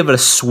 Yeah. I'm going to give it a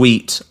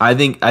sweet. I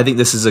think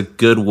this is a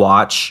good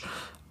watch.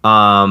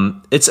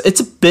 It's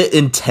a bit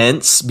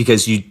intense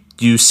because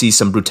you see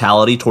some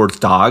brutality towards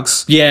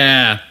dogs.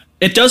 Yeah.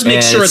 It does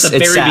make sure at the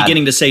very sad.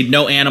 beginning to say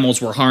no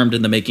animals were harmed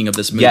in the making of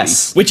this movie.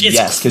 Yes. Which is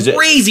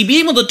crazy.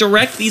 Being able to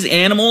direct these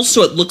animals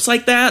so it looks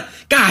like that.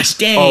 Gosh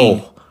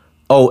dang.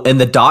 Oh,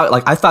 and the dog,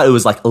 like I thought it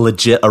was like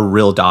legit a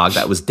real dog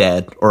that was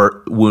dead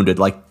or wounded.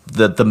 Like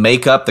the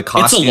makeup, the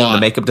costume, the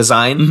makeup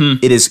design,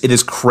 it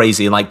is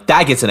crazy. And like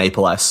that gets an A+.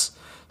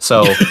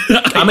 So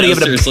I'm gonna give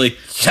it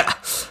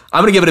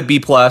I'm gonna give it a B+.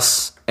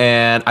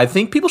 And I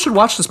think people should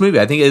watch this movie.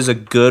 I think it is a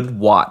good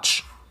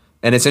watch.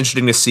 And it's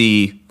interesting to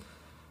see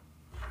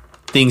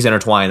things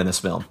intertwined in this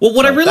film. Well,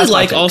 what I really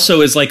like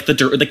also is like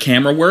the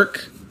camera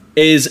work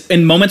is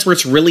in moments where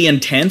it's really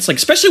intense, like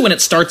especially when it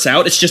starts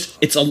out,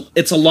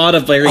 it's a lot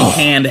of very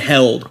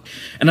handheld.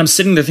 And I'm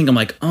sitting there thinking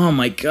like, oh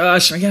my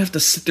gosh, am I gonna have to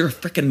sit through a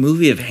freaking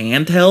movie of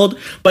handheld?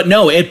 But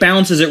no, it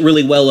balances it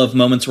really well of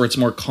moments where it's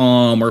more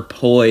calm or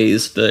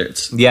poised.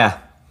 It's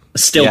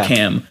still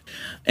cam.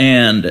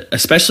 And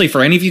especially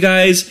for any of you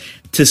guys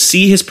to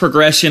see his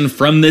progression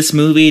from this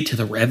movie to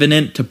The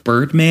Revenant to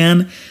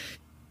Birdman,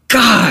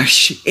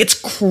 gosh, it's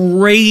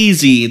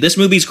crazy. This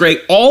movie's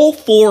great. All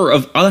 4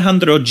 of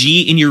Alejandro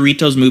G.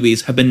 Iñárritu's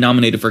movies have been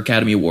nominated for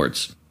Academy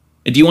Awards.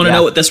 And do you want to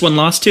know what this one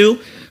lost to?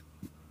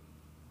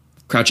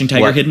 Crouching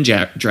Tiger, Hidden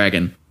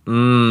Dragon.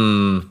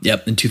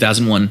 Yep, in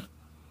 2001.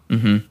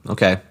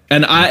 Okay.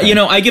 And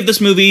I give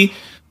this movie,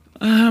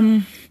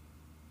 I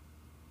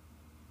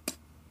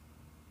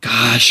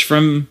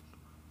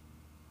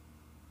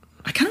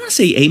kind of want to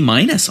say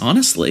A-,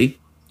 honestly.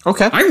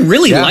 Okay. I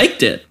really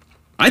liked it.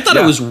 I thought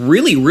it was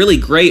really, really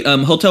great.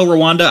 Hotel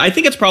Rwanda, I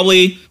think it's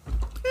probably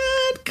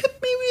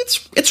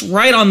it's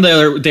right on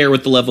there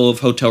with the level of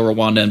Hotel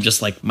Rwanda and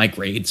just like my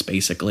grades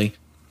basically.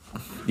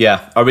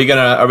 Yeah. Are we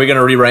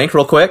gonna re-rank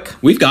real quick?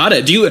 We've got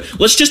it.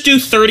 Let's just do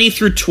 30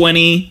 through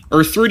 20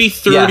 or 30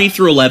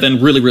 through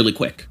 11 really, really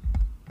quick.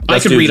 I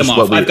could read them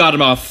off. I've got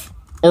them off.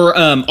 Or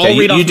I'll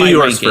read off my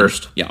yours ranking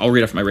first. Yeah, I'll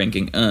read off my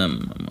ranking.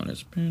 I'm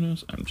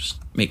just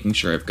making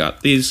sure I've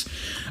got these.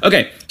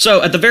 Okay,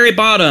 so at the very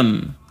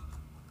bottom,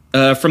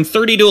 from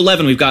 30 to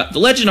 11, we've got The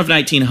Legend of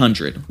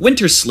 1900,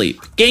 Winter's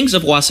Sleep, Gangs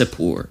of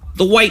Wasseypur,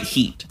 The White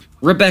Heat,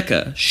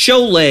 Rebecca,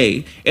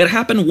 Sholay, It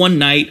Happened One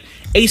Night,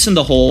 Ace in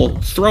the Hole,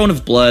 Throne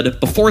of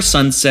Blood, Before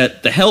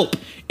Sunset, The Help,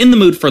 In the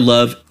Mood for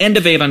Love, End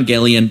of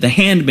Evangelion, The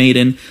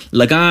Handmaiden,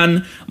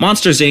 Lagan,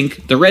 Monsters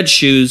Inc., The Red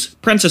Shoes,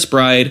 Princess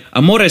Bride,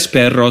 Amores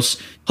Perros,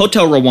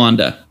 Hotel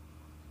Rwanda.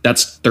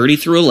 That's 30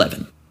 through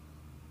 11.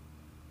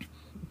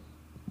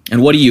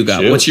 And what do you got?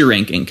 Shoot. What's your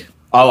ranking?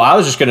 Oh, I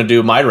was just going to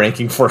do my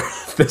ranking for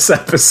this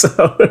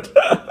episode.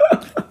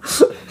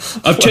 Do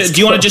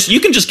you want to just?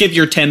 You can just give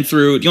your 10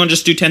 through. Do you want to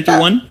just do 10 through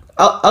 1?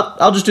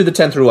 I'll just do the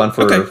 10 through 1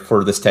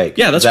 for this take.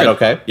 Yeah, that's Is that good.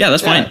 okay? Yeah,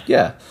 that's fine.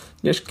 Yeah.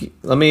 Just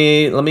let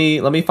me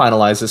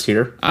finalize this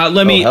here.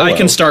 I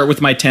can start with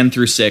my 10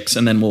 through 6,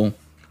 and then we'll.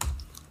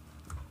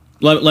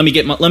 Let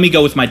me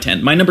go with my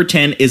 10. My number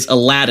 10 is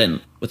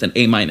Aladdin with an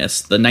A-,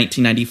 the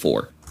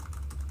 1994.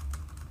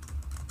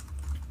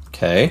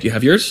 Okay. Do you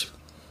have yours?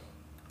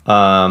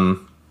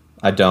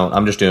 I don't.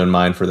 I'm just doing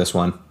mine for this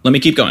one. Let me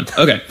keep going.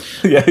 Okay.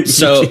 Yeah.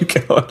 So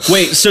keep going.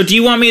 wait. So do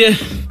you want me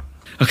to?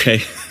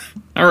 Okay.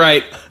 All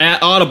right.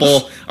 At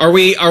Audible, are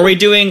we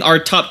doing our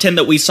top 10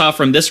 that we saw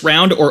from this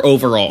round or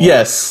overall?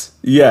 Yes.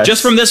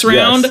 Just from this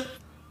round? Yes.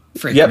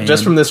 Frick, Yep. man.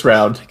 Just from this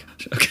round.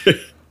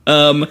 Okay.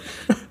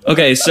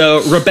 Okay.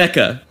 So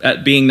Rebecca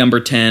at being number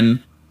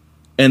 10,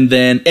 and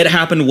then It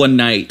Happened One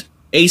Night.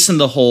 Ace in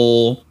the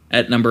Hole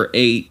at number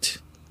 8.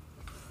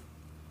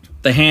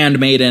 The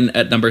Handmaiden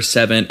at number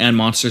 7, and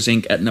Monsters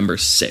Inc. at number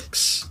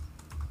 6.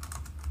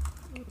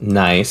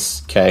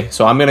 Nice. Okay.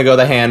 So I'm gonna go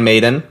The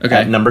Handmaiden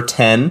at number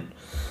 10.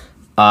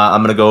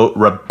 I'm gonna go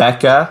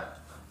Rebecca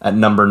at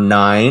number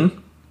 9,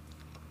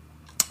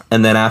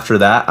 and then after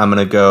that, I'm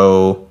gonna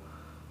go.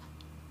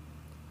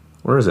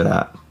 Where is it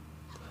at?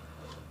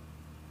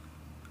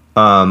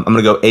 I'm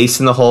gonna go Ace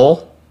in the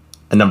Hole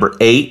at number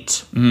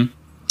 8,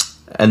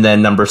 and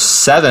then number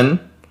 7,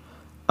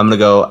 I'm gonna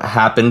go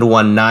Happened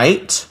One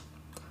Night.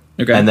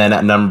 Okay. And then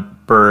at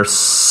number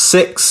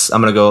 6,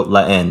 I'm gonna go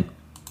La En.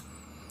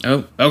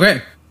 Oh,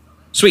 okay.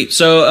 Sweet.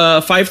 So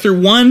 5 through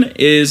 1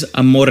 is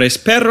Amores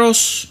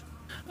Perros,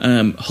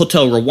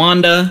 Hotel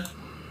Rwanda.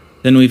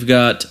 Then we've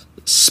got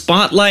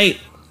Spotlight,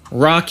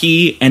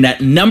 Rocky, and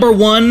at number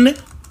 1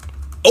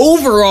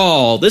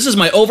 overall, this is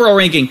my overall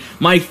ranking.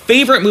 My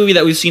favorite movie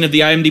that we've seen of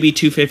the IMDb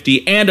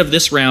 250 and of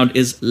this round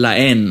is La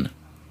En.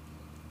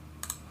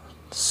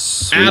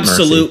 Sweet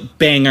Absolute mercy.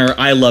 banger.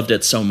 I loved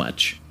it so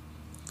much.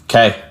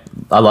 Okay,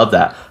 I love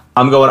that.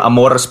 I'm going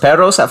Amores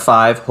Perros at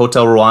 5,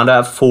 Hotel Rwanda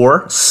at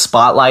 4,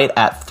 Spotlight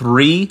at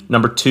 3,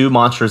 number 2,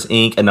 Monsters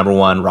Inc., and number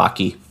 1,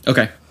 Rocky.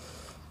 Okay.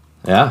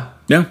 Yeah.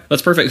 No,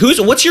 that's perfect.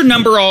 What's your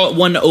number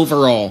 1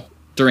 overall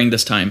during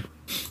this time?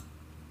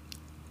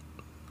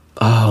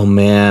 Oh,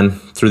 man.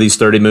 Through these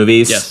 30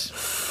 movies?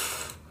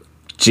 Yes.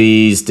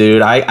 Jeez,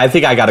 dude. I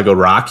think I gotta go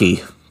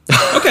Rocky.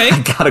 Okay.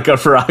 I gotta go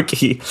for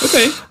Rocky.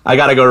 Okay. I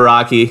gotta go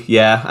Rocky.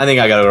 Yeah, I think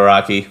I gotta go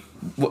Rocky.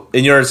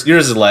 And yours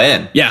is La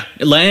En. Yeah.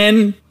 La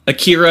En,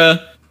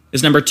 Akira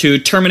is number 2,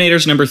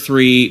 Terminator's number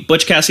 3,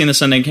 Butch Cassidy and the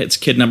Sundance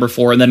Kid number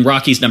 4, and then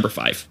Rocky's number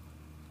 5.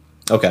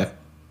 Okay.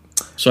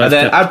 So And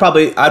then I'd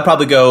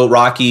probably go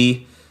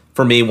Rocky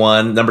for me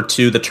 1, number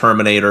 2, The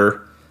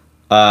Terminator,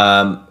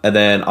 and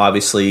then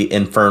obviously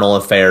Infernal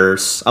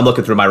Affairs. I'm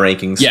looking through my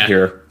rankings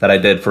here that I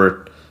did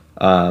for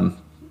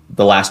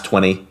the last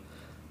 20,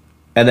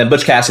 and then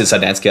Butch Cassidy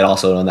and Sundance Kid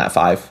also on that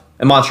 5,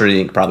 and Monster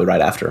Inc. probably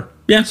right after.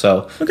 Yeah.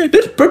 So Okay.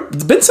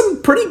 been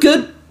some pretty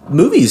good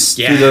movies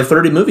through the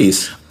 30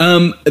 movies.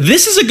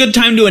 This is a good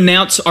time to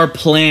announce our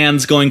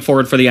plans going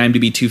forward for the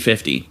IMDb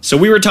 250. So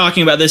we were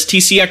talking about this.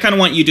 TC, I kind of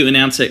want you to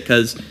announce it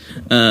because,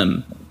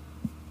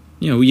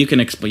 you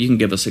can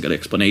give us a good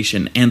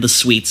explanation and the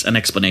sweets an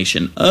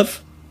explanation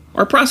of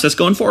our process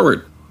going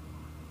forward.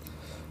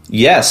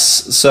 Yes.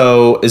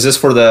 So is this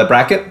for the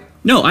bracket?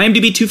 No,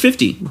 IMDb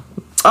 250.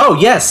 Oh,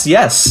 yes.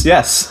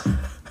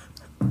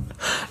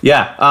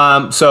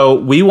 Yeah. So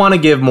we want to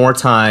give more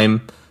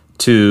time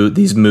to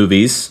these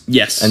movies.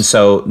 Yes. And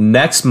so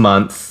next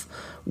month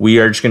we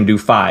are just going to do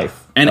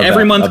 5. And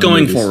every month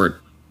going forward.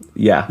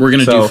 Yeah. We're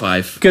going to do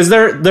 5. Because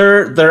they're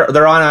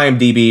on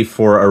IMDb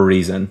for a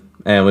reason,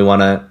 and we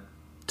want to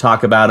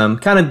talk about them,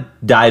 kind of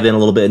dive in a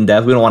little bit in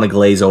depth. We don't want to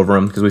glaze over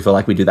them because we feel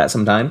like we do that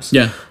sometimes.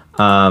 Yeah.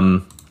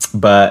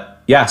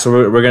 But yeah, so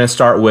we're going to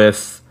start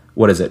with,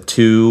 what is it?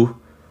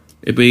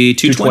 It'd be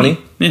 220.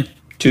 Yeah.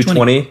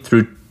 220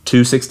 through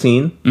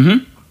 216.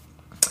 Mm-hmm.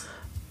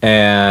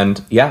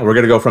 And yeah, we're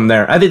going to go from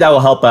there. I think that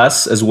will help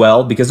us as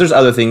well because there's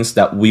other things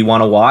that we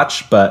want to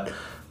watch, but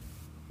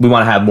we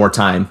want to have more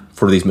time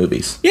for these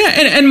movies. Yeah,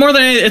 and more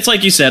than it's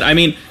like you said. I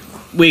mean,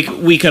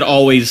 we could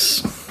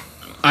always.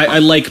 I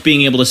like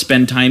being able to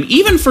spend time,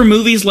 even for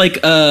movies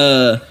like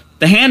The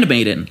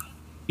Handmaiden.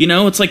 You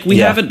know, it's like we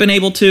haven't been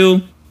able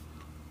to.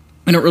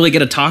 I don't really get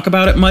to talk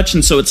about it much,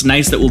 and so it's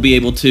nice that we'll be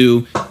able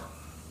to.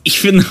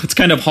 Even though it's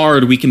kind of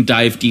hard, we can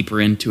dive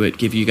deeper into it,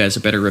 give you guys a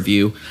better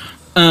review.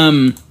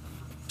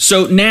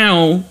 So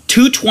now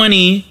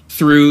 220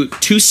 through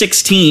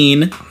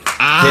 216.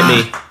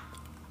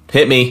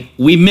 Hit me.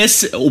 We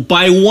miss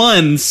by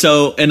 1,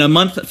 so in a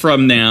month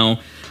from now.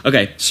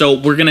 Okay, so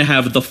we're going to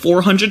have The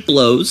 400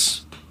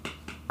 Blows,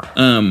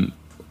 Rang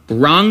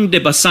de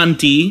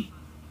Basanti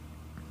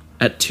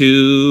at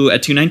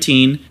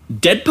 219,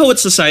 Dead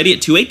Poets Society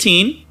at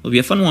 218, will be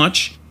a fun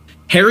watch,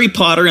 Harry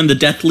Potter and the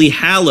Deathly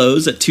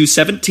Hallows at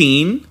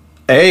 217,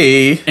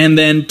 Hey. and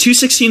then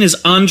 216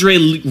 is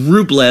Andrei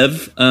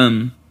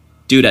Rublev,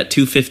 dude, at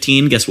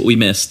 215, guess what we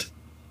missed?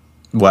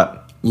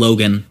 What?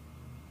 Logan.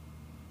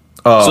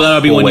 Oh, so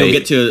that'll be we'll when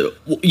wait.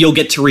 you'll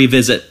get to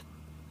revisit.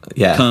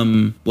 Yeah.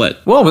 Come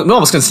what? Well, we're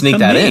almost gonna sneak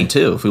that May. in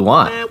too if we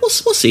want. We'll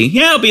see.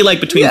 Yeah, it'll be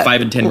like between Yeah.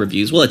 5 and 10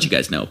 reviews. We'll let you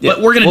guys know. Yeah.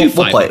 But we're gonna do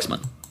 5 play next it.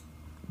 month.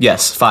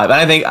 Yes, 5. And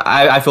I think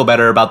I feel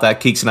better about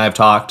that. Keeks and I have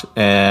talked,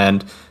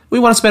 and we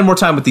want to spend more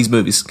time with these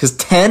movies because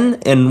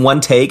 10 in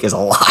one take is a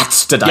lot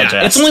to digest.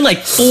 Yeah, it's only like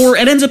 4.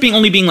 It ends up being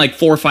only being like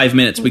 4 or 5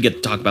 minutes. We get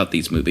to talk about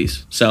these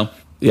movies. So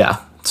yeah.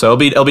 So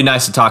it'll be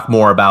nice to talk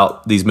more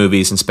about these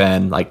movies and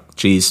spend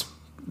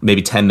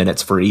maybe 10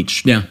 minutes for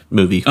each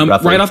movie.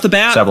 Roughly. right off the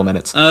bat, several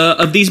minutes.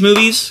 Of these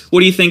movies,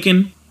 what are you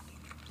thinking?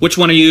 Which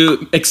one are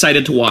you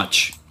excited to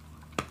watch?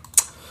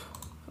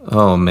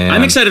 Oh man,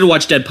 I'm excited to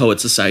watch Dead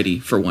Poets Society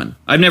for one.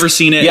 I've never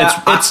seen it. Yeah,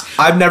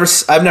 I've never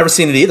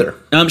seen it either.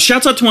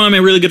 Shouts out to one of my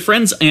really good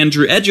friends,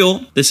 Andrew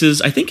Edgel. This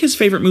is, I think, his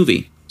favorite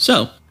movie.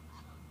 So,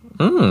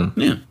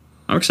 yeah,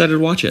 I'm excited to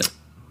watch it.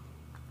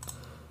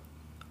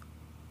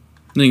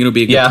 I think it'll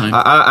be a good time.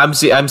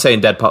 I'm saying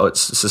Dead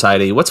Poets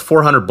Society. What's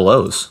 400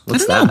 Blows?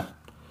 What's that?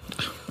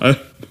 I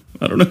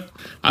don't know.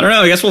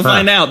 I guess we'll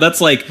find out. That's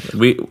like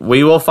we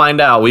will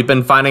find out. We've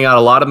been finding out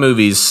a lot of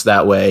movies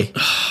that way.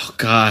 Oh,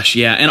 gosh,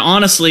 yeah. And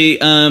honestly,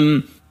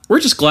 we're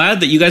just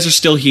glad that you guys are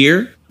still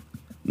here.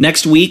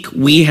 Next week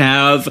we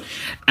have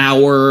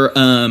our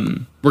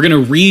we're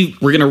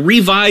gonna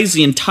revise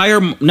the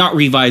entire not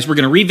revise. We're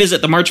gonna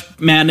revisit the March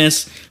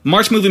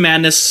Movie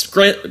Madness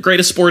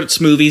greatest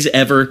sports movies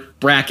ever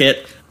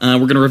bracket. We're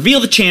going to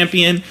reveal the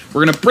champion.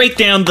 We're going to break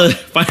down the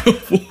Final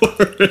Four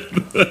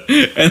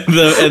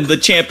and the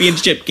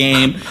championship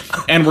game,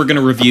 and we're going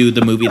to review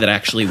the movie that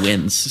actually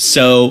wins.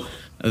 So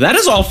that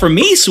is all from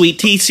me, Sweet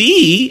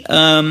TC.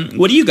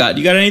 What do you got?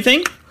 You got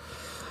anything?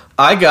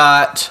 I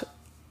got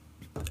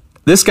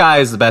this guy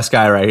is the best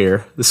guy right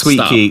here, the Sweet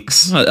Stop.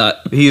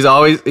 Keeks.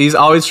 He's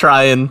always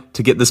trying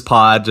to get this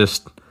pod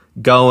just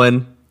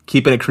going,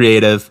 keeping it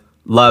creative.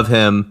 Love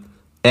him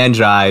and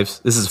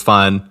jives. This is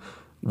fun.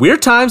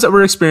 Weird times that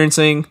we're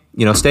experiencing,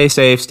 stay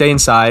safe, stay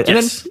inside. Yes. And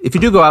then if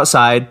you do go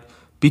outside,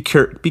 be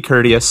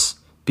courteous,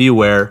 be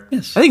aware.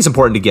 Yes. I think it's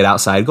important to get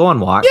outside, go on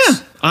walks. Yeah,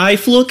 I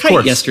flew a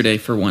kite yesterday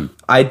for one.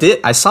 I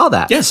did. I saw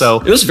that. Yes. So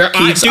it was very.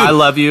 Keeks, I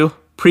love you.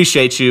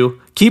 Appreciate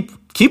you. Keep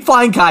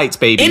flying kites,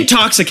 baby.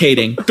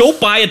 Intoxicating. Go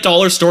buy a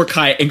dollar store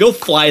kite and go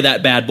fly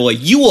that bad boy.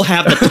 You will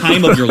have the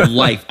time of your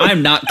life.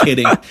 I'm not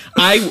kidding.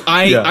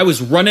 I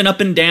was running up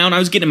and down. I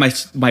was getting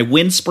my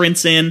wind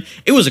sprints in.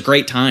 It was a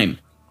great time.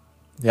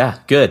 Yeah,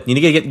 good. You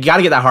got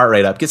to get that heart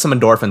rate up. Get some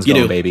endorphins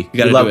going, baby.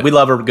 We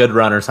love a good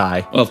runner's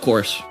high. Oh, of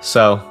course.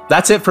 So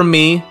that's it from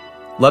me.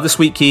 Love the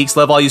Sweet Keeks.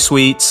 Love all you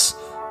sweets.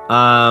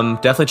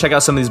 Definitely check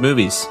out some of these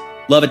movies.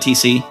 Love it,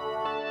 TC.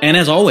 And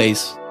as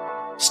always,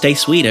 stay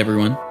sweet,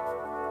 everyone.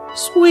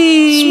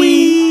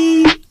 Sweet.